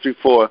times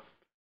before.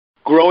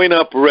 Growing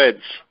Up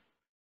Reds.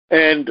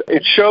 And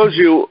it shows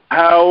you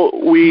how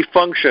we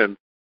function.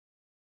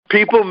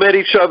 People met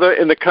each other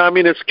in the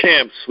communist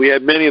camps. We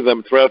had many of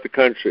them throughout the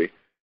country.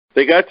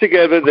 They got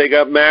together, they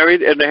got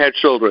married, and they had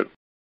children.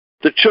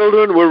 The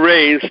children were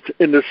raised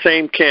in the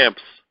same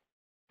camps.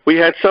 We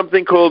had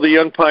something called the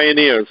Young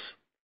Pioneers.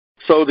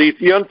 So these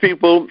young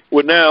people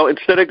were now,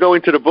 instead of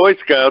going to the Boy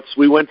Scouts,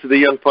 we went to the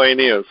Young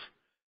Pioneers.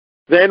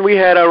 Then we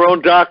had our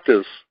own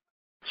doctors.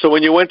 So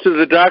when you went to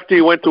the doctor,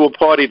 you went to a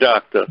party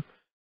doctor.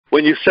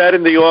 When you sat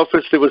in the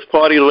office, there was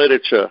party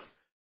literature.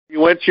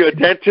 You went to your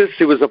dentist,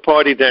 it was a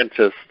party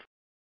dentist.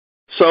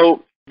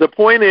 So the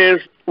point is,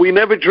 we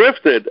never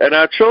drifted, and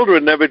our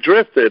children never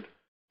drifted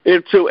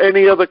into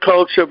any other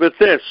culture but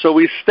this. So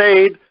we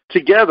stayed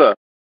together.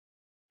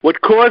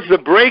 What caused the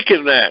break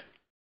in that,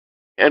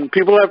 and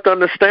people have to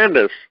understand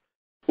this,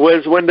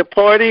 was when the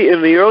party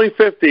in the early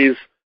 50s,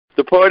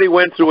 the party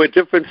went through a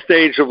different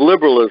stage of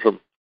liberalism,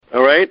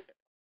 all right?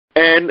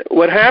 And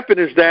what happened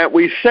is that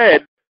we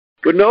said,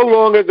 we're no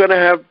longer going to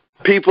have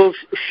people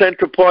sent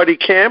to party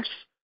camps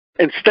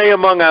and stay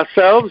among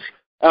ourselves.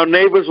 Our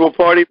neighbors were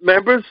party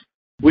members.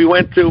 We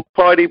went to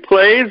party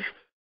plays.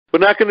 We're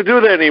not going to do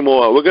that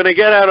anymore. We're going to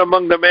get out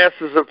among the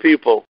masses of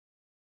people.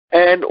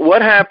 And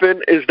what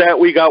happened is that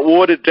we got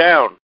watered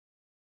down.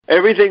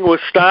 Everything was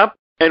stopped,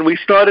 and we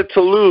started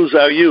to lose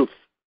our youth.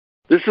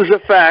 This is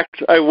a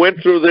fact. I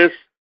went through this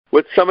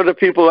with some of the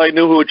people I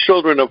knew who were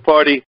children of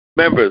party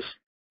members.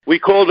 We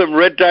called them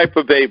red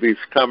diaper babies,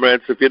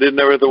 comrades. If you didn't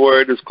know the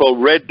word, it's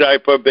called red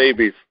diaper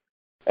babies.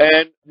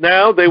 And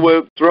now they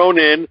were thrown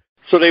in,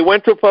 so they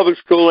went to public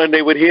school and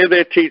they would hear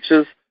their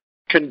teachers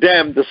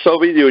condemn the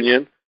Soviet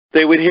Union.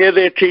 They would hear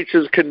their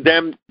teachers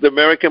condemn the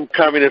American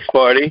Communist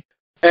Party.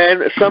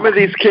 And some of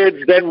these kids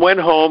then went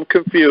home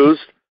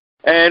confused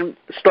and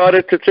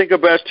started to think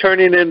about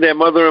turning in their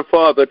mother and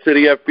father to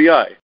the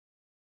FBI.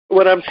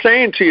 What I'm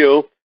saying to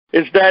you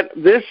is that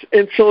this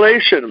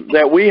insulation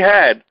that we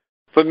had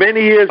for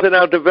many years in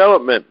our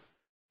development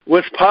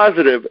was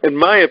positive, in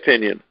my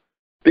opinion,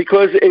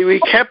 because we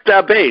kept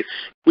our base.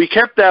 We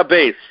kept our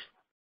base.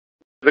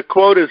 The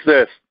quote is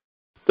this: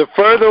 the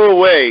further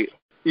away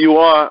you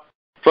are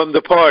from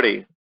the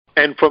party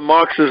and from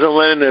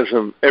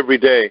Marxism-Leninism every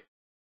day,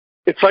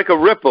 it's like a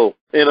ripple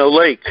in a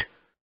lake.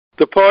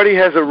 The party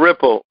has a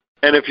ripple,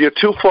 and if you're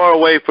too far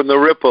away from the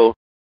ripple,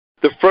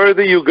 the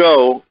further you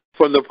go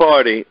from the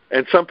party,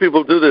 and some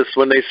people do this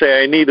when they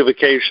say, I need a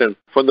vacation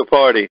from the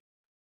party.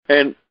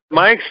 And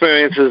my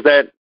experience is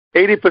that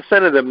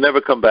 80% of them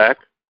never come back.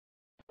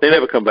 They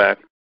never come back.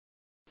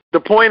 The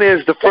point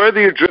is, the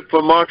further you drift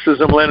from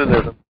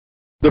Marxism-Leninism,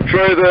 the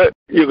further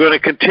you're going to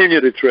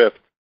continue to drift.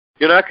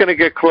 You're not going to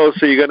get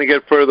closer, you're going to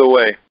get further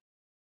away.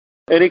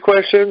 Any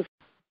questions?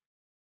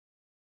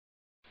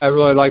 I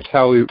really liked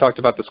how we talked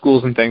about the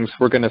schools and things.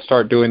 We're going to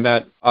start doing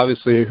that.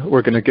 Obviously,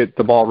 we're going to get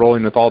the ball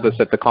rolling with all this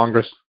at the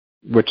Congress,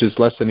 which is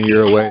less than a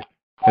year away.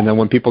 And then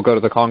when people go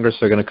to the Congress,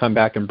 they're going to come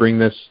back and bring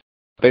this.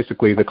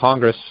 Basically, the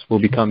Congress will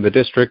become the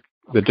district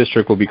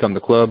will become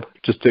the club,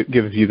 just to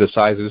give you the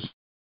sizes.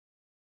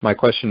 My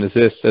question is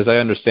this: as I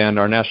understand,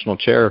 our national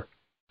chair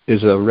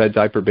is a red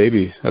diaper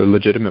baby, a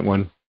legitimate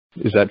one.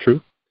 Is that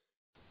true?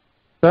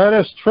 That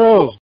is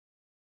true.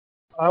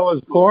 I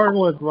was born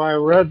with my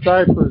red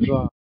diapers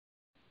on.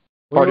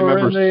 We were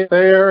in the Bay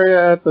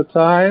Area at the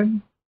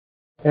time,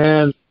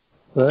 and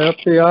the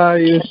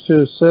FBI used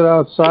to sit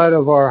outside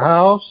of our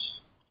house,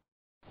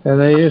 and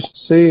they used to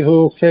see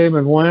who came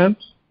and went.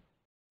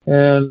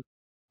 And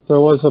there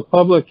was a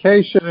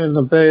publication in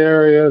the Bay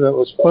Area that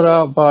was put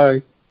out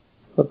by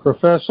a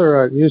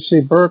professor at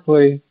UC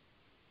Berkeley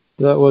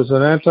that was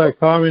an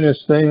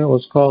anti-communist thing. It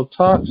was called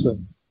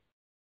Toxin.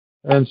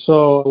 And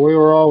so we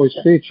were always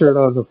featured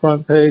on the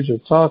front page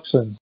of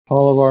Toxin,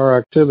 all of our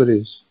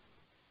activities.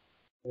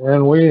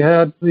 And we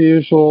had the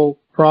usual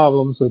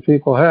problems that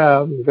people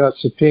have. We got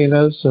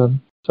subpoenas and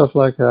stuff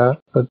like that.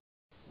 But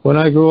when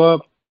I grew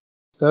up,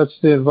 that's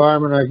the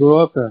environment I grew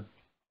up in.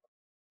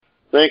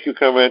 Thank you,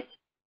 Comrade.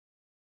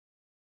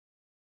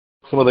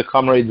 Some of the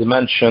comrades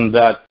mentioned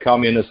that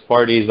communist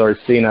parties are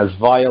seen as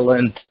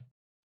violent,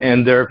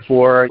 and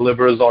therefore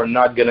liberals are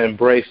not going to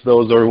embrace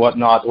those or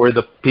whatnot, or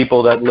the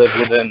people that live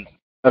within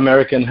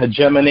American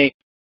hegemony.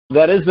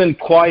 That isn't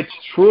quite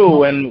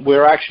true, and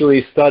we're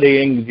actually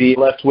studying the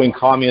left-wing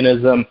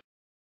communism.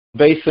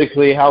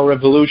 Basically, how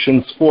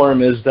revolutions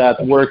form is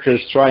that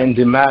workers try and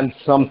demand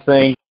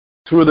something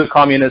through the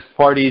communist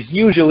parties,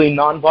 usually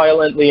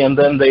non-violently, and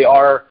then they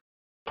are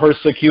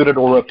persecuted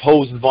or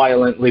opposed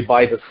violently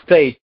by the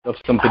state of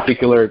some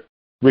particular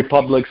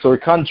republics or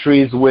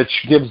countries,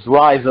 which gives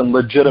rise and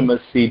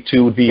legitimacy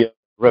to the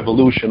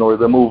revolution or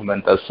the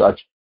movement as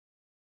such.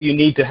 You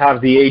need to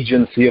have the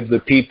agency of the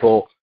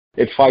people.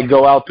 If I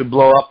go out to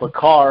blow up a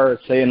car,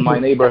 say in my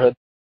neighborhood,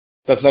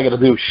 that's not going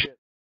to do shit.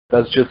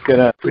 That's just going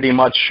to pretty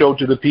much show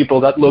to the people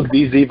that, look,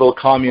 these evil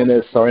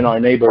communists are in our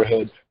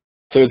neighborhood.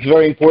 So it's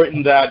very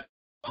important that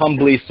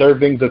humbly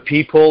serving the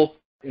people,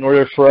 in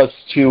order for us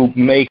to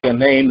make a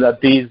name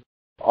that these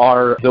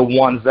are the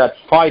ones that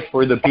fight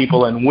for the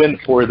people and win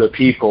for the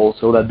people,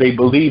 so that they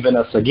believe in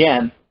us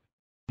again,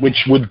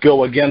 which would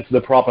go against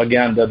the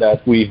propaganda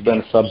that we've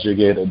been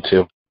subjugated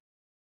to.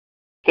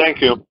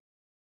 Thank you.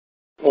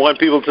 I want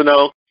people to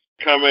know,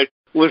 Comrade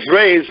was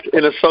raised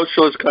in a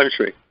socialist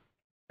country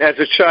as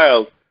a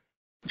child.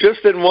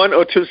 Just in one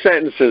or two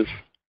sentences,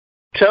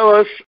 tell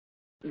us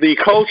the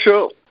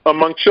culture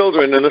among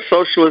children in a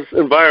socialist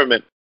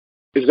environment.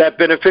 Is that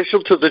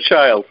beneficial to the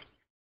child?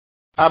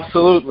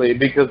 Absolutely,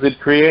 because it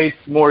creates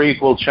more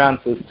equal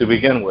chances to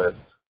begin with.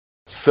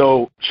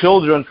 So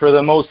children, for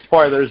the most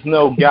part, there's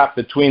no gap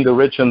between the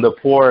rich and the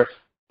poor.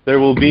 There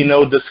will be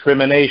no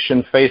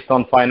discrimination based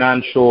on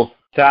financial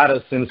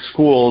status in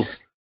schools.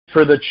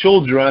 For the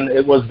children,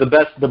 it was the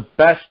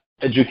best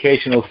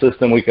educational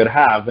system we could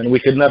have, and we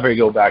could never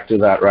go back to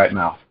that right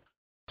now.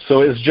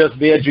 So it's just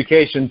the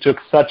education took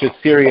such a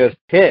serious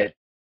hit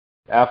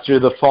after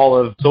the fall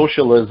of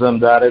socialism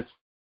that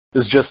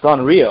it's just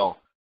unreal.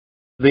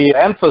 The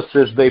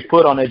emphasis they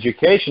put on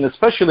education,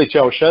 especially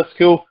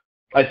Ceausescu,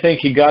 I think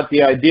he got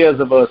the ideas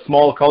of a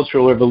small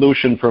cultural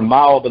revolution from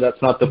Mao, but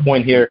that's not the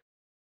point here.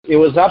 It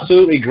was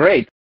absolutely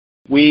great.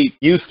 We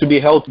used to be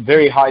held to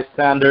very high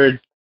standards.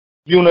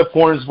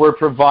 Uniforms were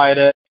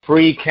provided,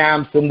 free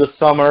camps in the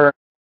summer,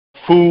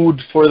 food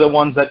for the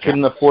ones that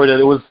couldn't afford it.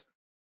 It was,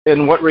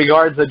 in what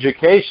regards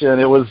education,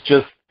 it was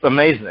just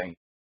amazing.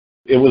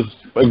 It was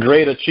a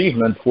great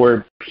achievement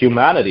for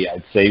humanity,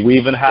 I'd say. We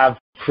even have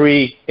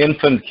free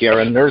infant care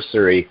and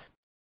nursery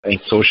in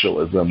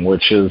socialism,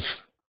 which is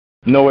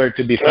nowhere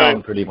to be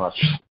found pretty much.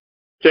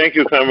 Thank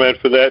you, Comrade,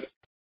 for that.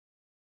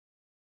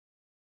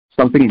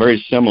 Something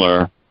very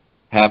similar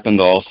happened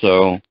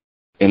also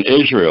in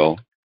Israel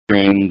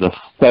during the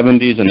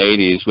 70s and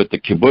 80s with the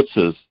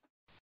kibbutzes.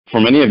 For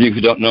many of you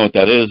who don't know what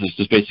that is, it's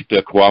just basically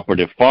a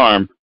cooperative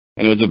farm,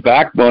 and it was the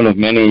backbone of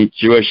many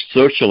Jewish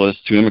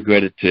socialists who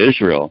immigrated to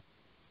Israel.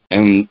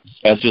 And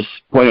as just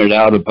pointed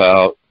out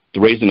about the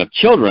raising of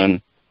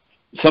children,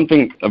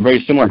 something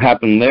very similar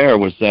happened there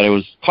was that it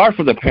was hard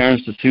for the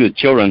parents to see the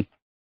children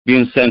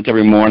being sent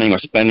every morning or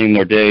spending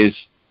their days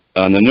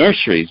in the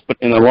nurseries. But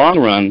in the long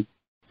run,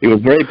 it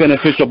was very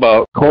beneficial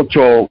about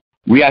cultural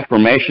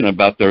reaffirmation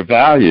about their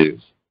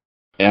values.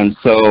 And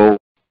so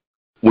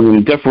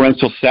when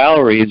differential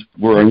salaries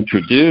were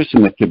introduced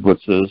in the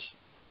kibbutzes,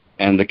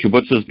 and the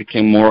kibbutzes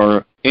became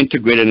more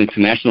integrated into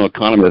the national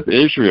economy of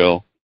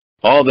Israel,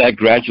 all that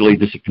gradually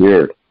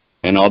disappeared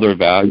and all their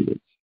values.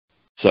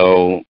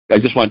 So I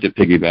just wanted to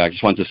piggyback. I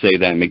just wanted to say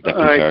that and make that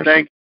comparison. All right,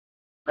 thanks.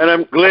 And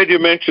I'm glad you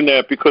mentioned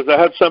that because I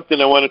have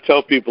something I want to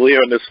tell people here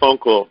on this phone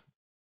call.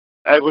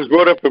 I was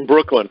brought up in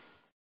Brooklyn.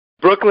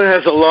 Brooklyn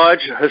has a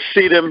large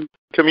Hasidim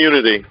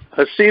community.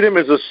 Hasidim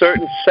is a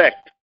certain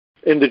sect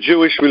in the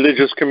Jewish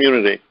religious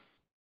community.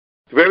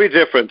 Very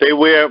different. They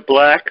wear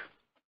black.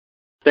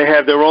 They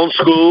have their own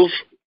schools.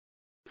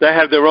 They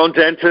have their own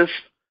dentists,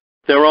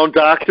 their own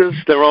doctors,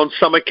 their own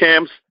summer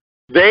camps.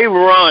 They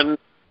run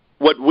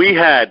what we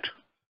had,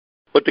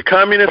 what the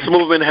communist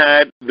movement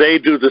had, they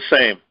do the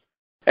same.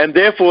 And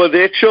therefore,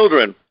 their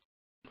children,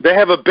 they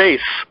have a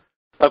base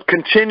of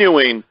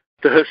continuing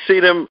the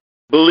Hasidim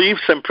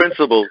beliefs and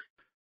principles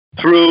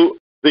through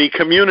the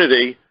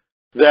community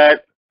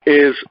that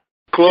is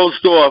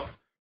closed off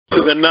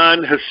to the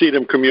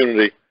non-Hasidim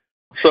community.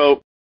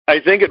 So I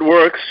think it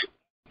works.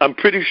 I'm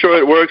pretty sure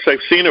it works. I've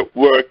seen it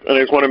work, and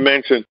I just want to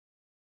mention.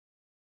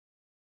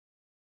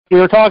 We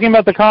were talking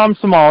about the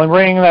Komsomol and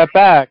bringing that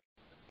back.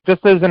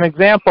 Just as an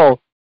example,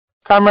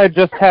 Comrade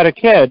just had a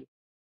kid.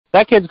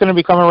 That kid's going to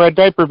become a red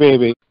diaper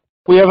baby.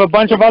 We have a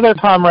bunch of other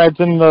comrades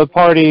in the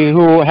party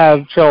who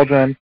have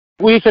children.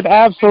 We should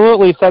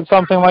absolutely set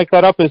something like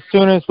that up as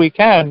soon as we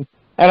can.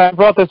 And I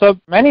brought this up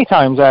many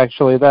times,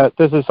 actually, that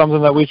this is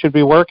something that we should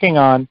be working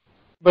on.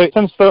 But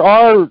since there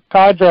are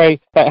cadre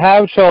that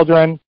have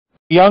children,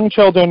 young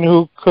children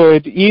who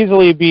could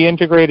easily be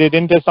integrated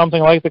into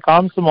something like the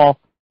Komsomol,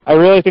 I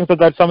really think that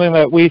that's something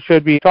that we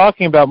should be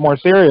talking about more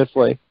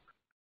seriously.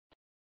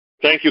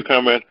 Thank you,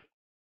 Comrade.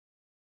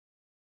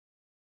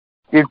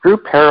 You drew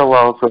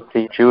parallels with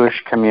the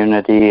Jewish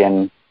community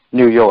in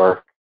New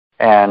York,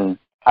 and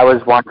I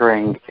was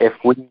wondering if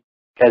we,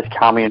 as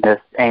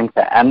communists, aim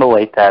to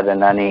emulate that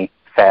in any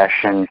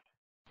fashion.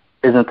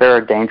 Isn't there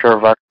a danger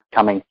of us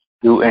becoming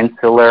too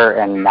insular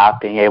and not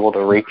being able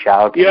to reach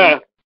out? Yeah,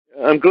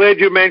 I'm glad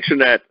you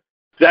mentioned that.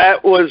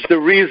 That was the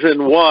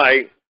reason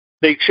why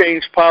they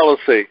changed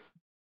policy,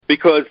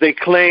 because they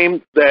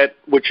claimed that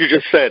what you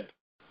just said,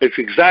 it's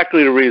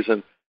exactly the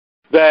reason,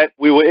 that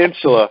we were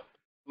insular.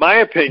 My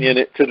opinion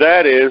to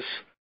that is,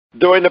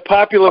 during the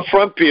Popular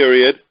Front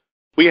period,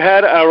 we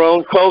had our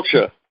own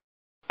culture,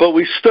 but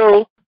we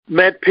still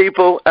met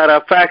people at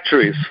our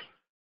factories.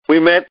 We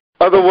met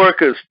other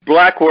workers,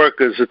 black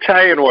workers,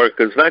 Italian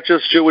workers, not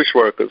just Jewish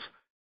workers.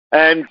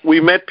 And we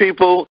met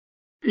people,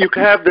 you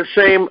can have the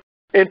same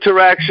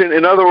interaction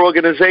in other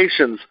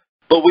organizations,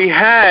 but we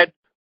had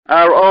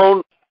our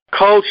own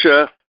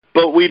culture,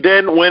 but we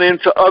then went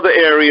into other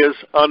areas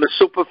on the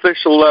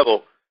superficial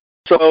level.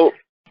 So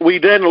we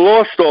then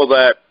lost all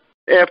that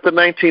after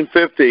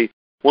 1950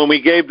 when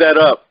we gave that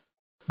up.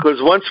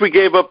 Because once we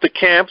gave up the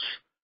camps,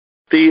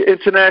 the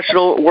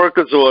International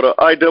Workers' Order,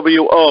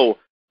 IWO,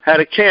 had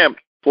a camp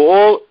for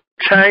all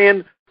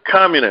Italian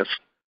communists,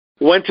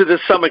 went to the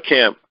summer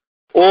camp.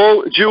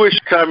 All Jewish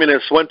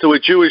communists went to a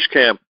Jewish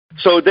camp.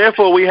 So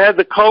therefore we had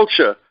the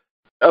culture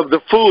of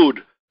the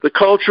food, the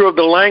culture of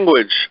the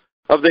language,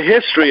 of the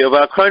history of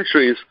our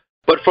countries,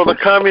 but from a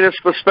communist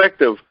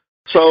perspective.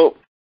 So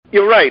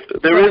you're right.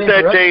 There is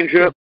that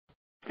danger.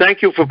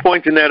 Thank you for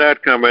pointing that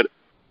out, Comrade.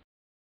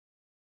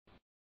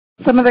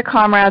 Some of the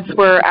comrades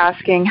were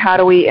asking, how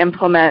do we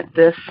implement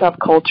this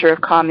subculture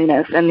of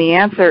communists? And the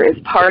answer is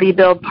party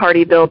build,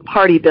 party build,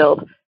 party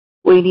build.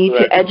 We need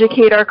to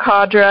educate our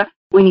cadre.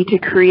 We need to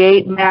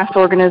create mass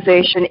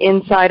organization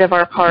inside of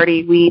our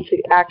party. We need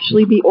to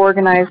actually be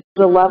organized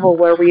to the level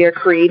where we are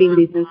creating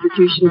these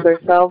institutions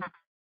ourselves.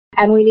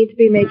 And we need to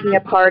be making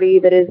a party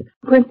that is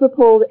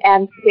principled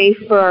and safe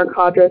for our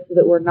cadre so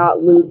that we're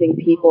not losing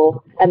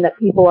people and that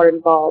people are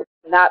involved.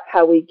 And that's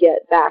how we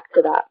get back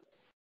to that.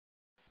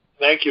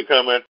 Thank you,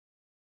 Comrade.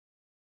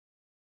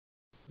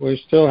 We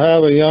still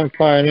have a Young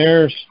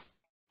Pioneers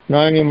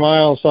 90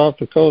 miles off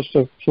the coast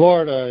of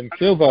Florida in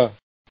Cuba.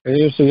 They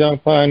used the Young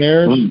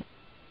Pioneers,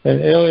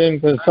 and Elian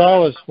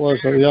Gonzalez was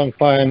a Young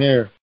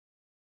Pioneer.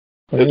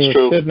 And he was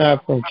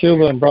kidnapped from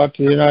Cuba and brought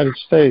to the United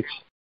States.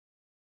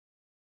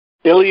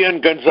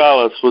 Elian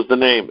Gonzalez was the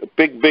name. A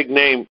big, big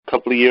name a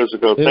couple of years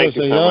ago. Thank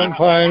you, He was a young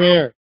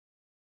pioneer.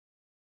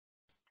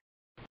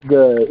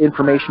 The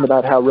information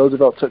about how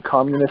Roosevelt took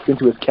communists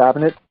into his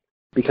cabinet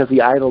because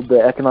he idled the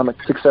economic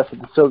success of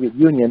the Soviet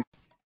Union,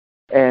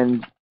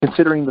 and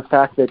considering the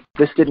fact that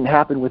this didn't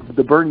happen with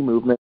the Bernie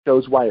movement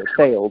shows why it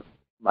failed.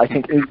 I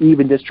think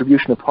even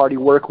distribution of party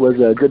work was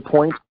a good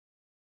point.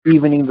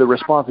 Evening the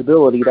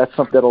responsibility, that's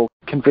something that'll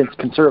convince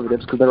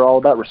conservatives because they're all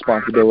about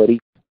responsibility.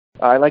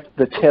 I like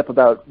the tip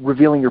about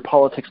revealing your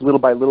politics little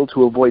by little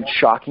to avoid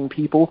shocking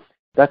people.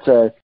 That's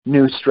a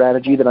new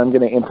strategy that I'm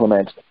going to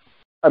implement.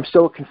 I'm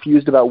still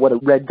confused about what a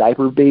red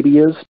diaper baby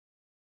is.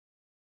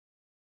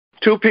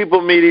 Two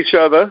people meet each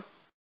other,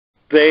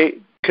 they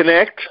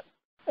connect,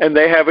 and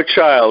they have a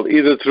child,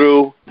 either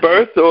through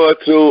birth or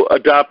through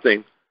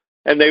adopting.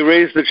 And they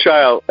raise the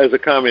child as a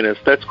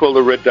communist. That's called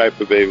a red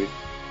diaper baby.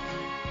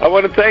 I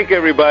want to thank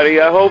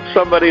everybody. I hope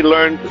somebody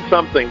learned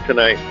something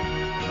tonight.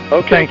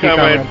 Okay,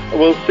 comrade.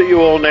 We'll see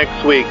you all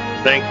next week.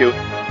 Thank you.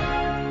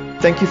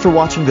 Thank you for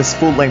watching this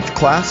full-length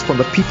class from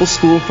the People's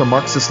School for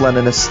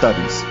Marxist-Leninist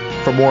Studies.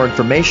 For more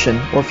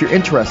information, or if you're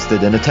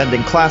interested in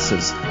attending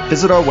classes,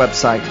 visit our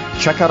website,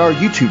 check out our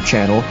YouTube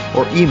channel,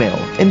 or email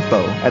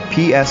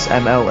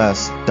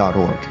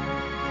info@psmls.org.